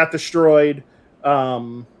figure got destroyed.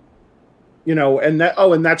 And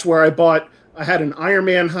that's where I had an Iron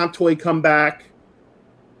Man Hot Toy come back.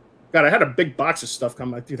 God, I had a big box of stuff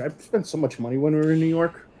come back. Dude, I spent so much money when we were in New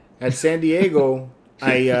York. At San Diego,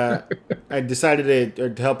 I decided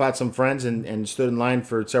to help out some friends and stood in line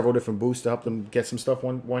for several different booths to help them get some stuff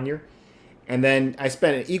one year. And then I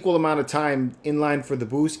spent an equal amount of time in line for the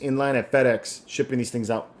booths, in line at FedEx, shipping these things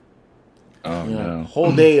out. Oh, no.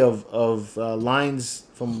 Whole day of lines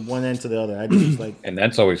from one end to the other. I just was like... And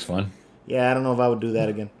that's always fun. Yeah, I don't know if I would do that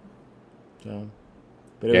again. So,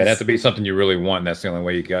 but it'd have to be something you really want. And that's the only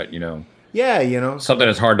way you got, Yeah, something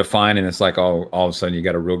that's hard to find, and it's like all of a sudden you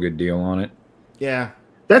got a real good deal on it. Yeah,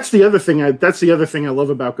 that's the other thing. That's the other thing I love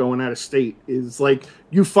about going out of state is like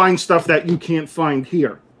you find stuff that you can't find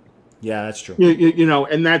here. Yeah, that's true.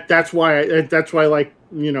 And that's why like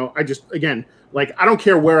I just again like I don't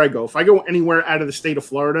care where I go. If I go anywhere out of the state of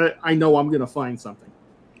Florida, I know I'm gonna find something.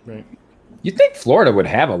 Right. You think Florida would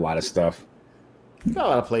have a lot of stuff? Got a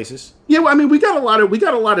lot of places. Yeah, well, I mean, we got a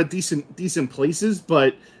lot of decent places,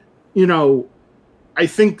 but I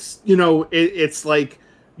think it's like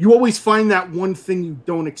you always find that one thing you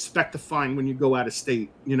don't expect to find when you go out of state.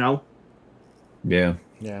 Yeah.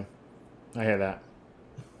 Yeah, I hear that.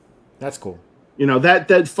 That's cool.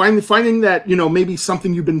 That finding that maybe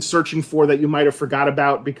something you've been searching for that you might have forgot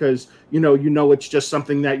about because it's just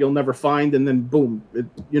something that you'll never find, and then boom,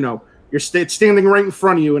 you're standing right in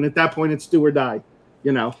front of you, and at that point, it's do or die,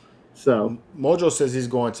 So Mojo says he's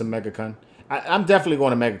going to MegaCon. I'm definitely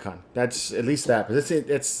going to MegaCon. That's at least that, but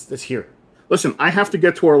it's here. Listen, I have to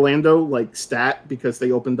get to Orlando like stat because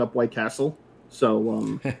they opened up White Castle.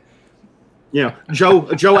 So,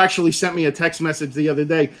 Joe actually sent me a text message the other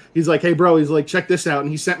day. He's like, "Hey, bro," he's like, "Check this out,"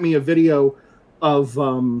 and he sent me a video of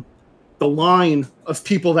the line of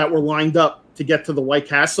people that were lined up to get to the White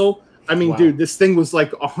Castle. I mean, dude, this thing was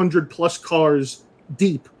like 100+ cars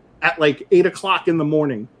deep at like 8 o'clock in the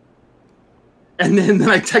morning. And then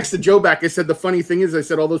I texted Joe back. I said, the funny thing is, I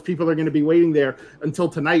said, all those people are going to be waiting there until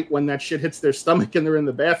tonight when that shit hits their stomach and they're in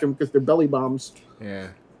the bathroom because they're belly bombs. Yeah,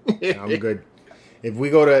 I'm good. If we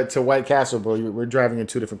go to White Castle, bro, we're driving in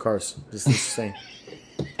 2 different cars. Just the same.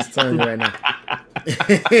 Just telling you right now.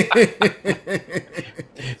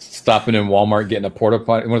 Stopping in Walmart, getting a porta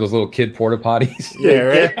potty, one of those little kid porta potties. Yeah,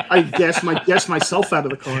 right. I guess myself out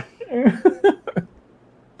of the car.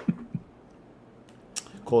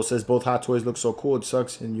 Cole says both Hot Toys look so cool. It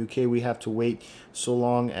sucks in UK we have to wait so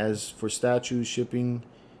long. As for statues, shipping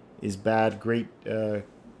is bad. Great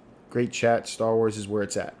chat. Star Wars is where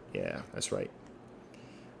it's at. Yeah, that's right.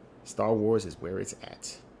 Star Wars is where it's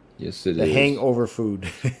at. Yes, it is. The hangover food.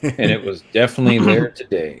 And it was definitely there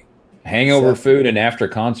today. Hangover food and after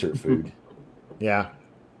concert food. Yeah.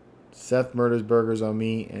 Seth murders burgers on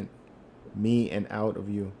me and out of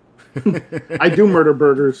you. I do murder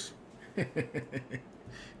burgers.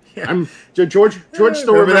 George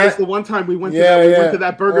still remembers the one time we went to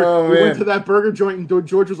that burger. Oh, we went to that burger joint, and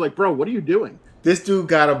George was like, "Bro, what are you doing?" This dude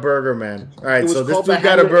got a burger, man. All right, so this dude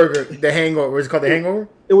got a burger. The Hangover. Was it called the Hangover?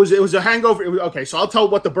 It was a Hangover. Okay, so I'll tell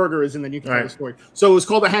what the burger is, and then you can tell the story. So it was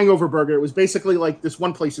called a Hangover burger. It was basically like this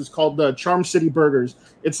one place. It's called the Charm City Burgers.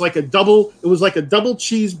 It's like a double. It was like a double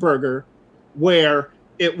cheeseburger, where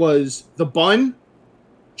it was the bun,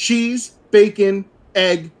 cheese, bacon,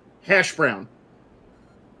 egg, hash brown,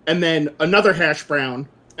 and then another hash brown,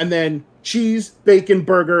 and then cheese, bacon,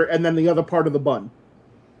 burger, and then the other part of the bun.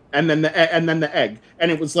 And then the egg,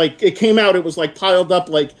 and it was like it came out. It was like piled up,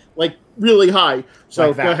 like really high. So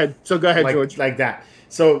like go ahead. So go ahead, George. Like that.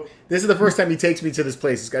 So this is the first time he takes me to this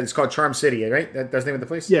place. It's called Charm City, right? That's the name of the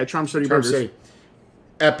place. Yeah, Charm City Burgers. City.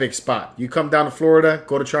 Epic spot. You come down to Florida,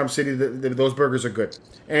 go to Charm City. Those burgers are good.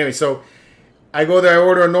 Anyway, so I go there. I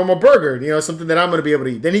order a normal burger. Something that I'm going to be able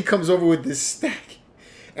to eat. Then he comes over with this stack,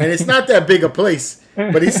 and it's not that big a place.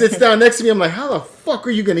 But he sits down next to me. I'm like, how the fuck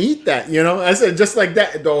are you going to eat that? I said, just like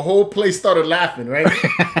that. The whole place started laughing, right?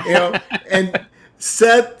 And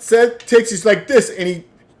Seth takes it like this, and he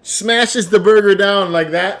smashes the burger down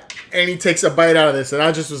like that, and he takes a bite out of this. And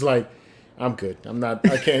I just was like, I'm good.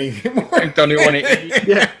 I can't eat anymore. I don't even want to eat.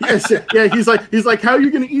 Yeah. He's like, how are you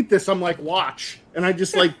going to eat this? I'm like, watch. And I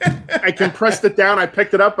just I compressed it down. I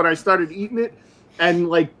picked it up, and I started eating it. And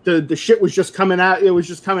like the shit was just coming out. It was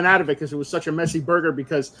just coming out of it because it was such a messy burger.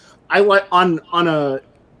 Because I like on a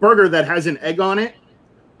burger that has an egg on it,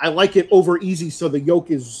 I like it over easy so the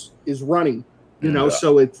yolk is runny.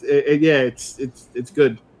 So it's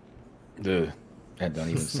good. Ugh, that don't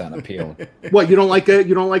even sound appealing. What, you don't like it?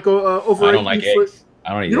 You don't like over? I don't like eggs.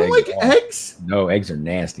 I don't eat. You don't like eggs? No, eggs are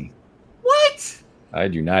nasty. What? I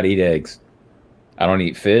do not eat eggs. I don't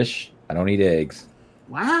eat fish. I don't eat eggs.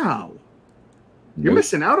 Wow. You're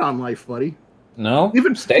missing out on life, buddy. No,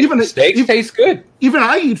 steaks taste good. Even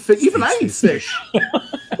I eat fish.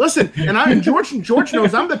 Listen, and George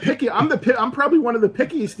knows I'm probably one of the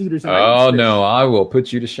pickiest eaters. Oh no, I will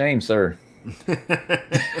put you to shame, sir.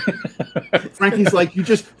 Frankie's like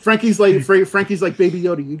Baby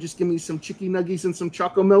Yoda. You just give me some chicken nuggies and some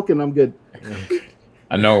chocolate milk, and I'm good.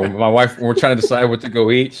 I know. My wife, we're trying to decide what to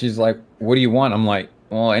go eat. She's like, "What do you want?" I'm like,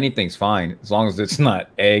 well, anything's fine as long as it's not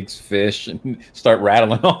eggs, fish, and start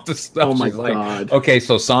rattling off the stuff. Oh my She's God. Like, okay,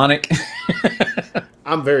 so Sonic.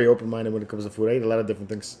 I'm very open-minded when it comes to food. I eat a lot of different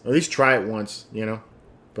things. Or at least try it once,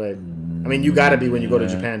 But I mean, you got to be when you go to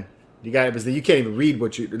Japan. You got it because you can't even read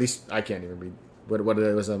at least I can't even read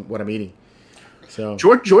what I'm eating. So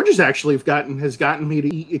George has actually has gotten me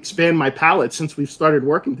to expand my palate since we've started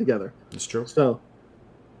working together. That's true. So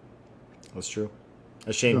that's true.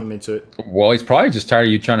 I shame him into it. Well, he's probably just tired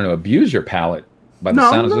of you trying to abuse your palate by the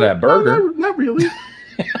sounds of that burger. No, not really.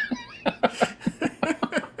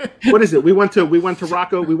 What is it? We went to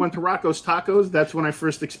Rocco's Tacos. That's when I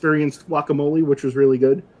first experienced guacamole, which was really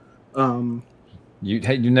good.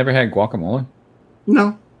 You never had guacamole?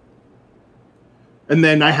 No. And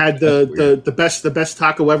then I had the best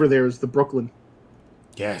taco ever. There is the Brooklyn.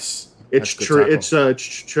 Yes, it's chorizo,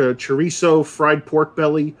 fried pork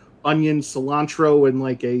belly, onion, cilantro, and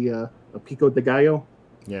like a pico de gallo.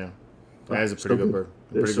 Yeah, that is a pretty good burger.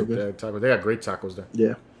 Pretty good taco. They got great tacos there.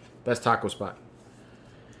 Yeah, best taco spot.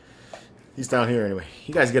 He's down here anyway.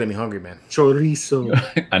 You guys are getting me hungry, man. Chorizo.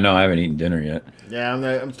 I know. I haven't eaten dinner yet. Yeah,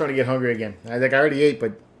 I'm starting to get hungry again. I already ate,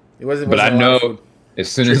 but it wasn't. But I know as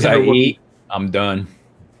soon as I eat, I'm done.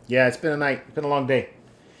 Yeah, it's been a night. It's been a long day.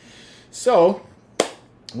 So,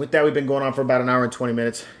 with that, we've been going on for about an hour and 20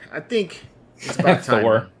 minutes. I think it's about time.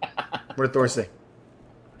 Thor. What did Thor say?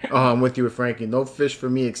 Oh, I'm with you with Frankie. No fish for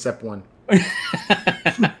me except one. You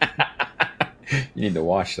need to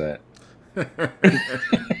wash that.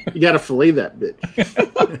 You got to fillet that bitch.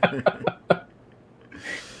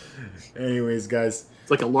 Anyways, guys.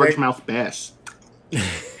 It's like a largemouth bass.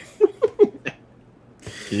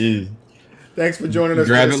 Thanks for joining us.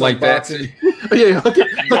 Grab it like that. Yeah, hook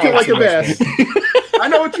it like a bass. I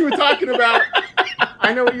know what you were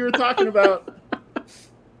talking about.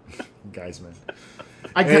 Guys, man.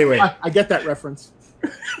 I get that reference.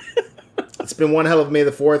 It's been one hell of May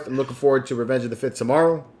the 4th. I'm looking forward to Revenge of the 5th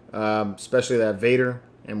tomorrow, especially that Vader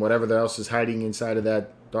and whatever else is hiding inside of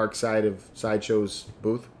that dark side of Sideshow's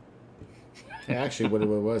booth. Yeah, actually, what it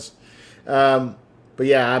was. But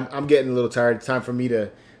yeah, I'm getting a little tired. It's time for me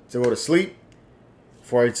to go to sleep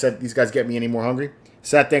before I said these guys get me any more hungry.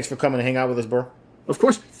 Seth, thanks for coming and hang out with us, bro. Of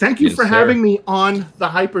course. Thank you for having me on the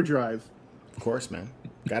Hyperdrive. Of course, man.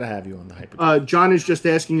 Gotta have you on the Hyperdrive. John is just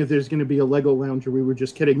asking if there's going to be a Lego lounge, or we were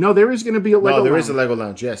just kidding. No, there is going to be a Lego lounge. No, there is a Lego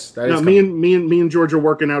lounge, yes. Me and George are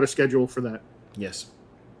working out a schedule for that. Yes.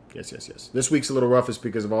 Yes. This week's a little roughest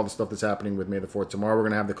because of all the stuff that's happening with May the 4th. Tomorrow we're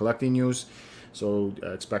going to have the collecting news, so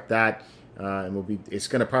expect that. And it's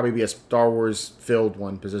going to probably be a Star Wars filled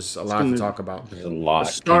one because there's a lot to talk about. There's a lot.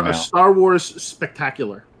 A Star Wars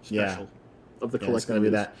spectacular special of the collecting. It's going to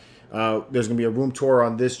be that. There's going to be a room tour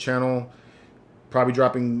on this channel, probably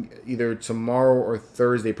dropping either tomorrow or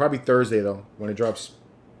Thursday. Probably Thursday though, when it drops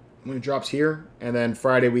here. And then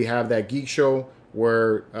Friday we have that geek show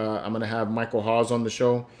where I'm going to have Michael Hawes on the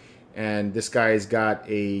show. And this guy's got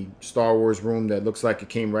a Star Wars room that looks like it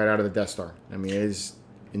came right out of the Death Star. I mean, it is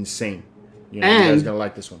insane. You guys are going to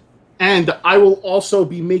like this one. And I will also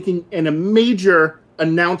be making a major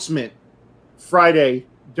announcement Friday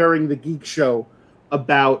during the Geek Show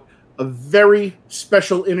about a very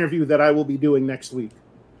special interview that I will be doing next week.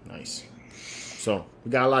 Nice. So,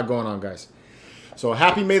 we got a lot going on, guys. So,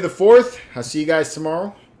 happy May the 4th. I'll see you guys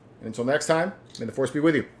tomorrow. And until next time, may the Force be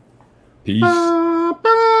with you. Peace.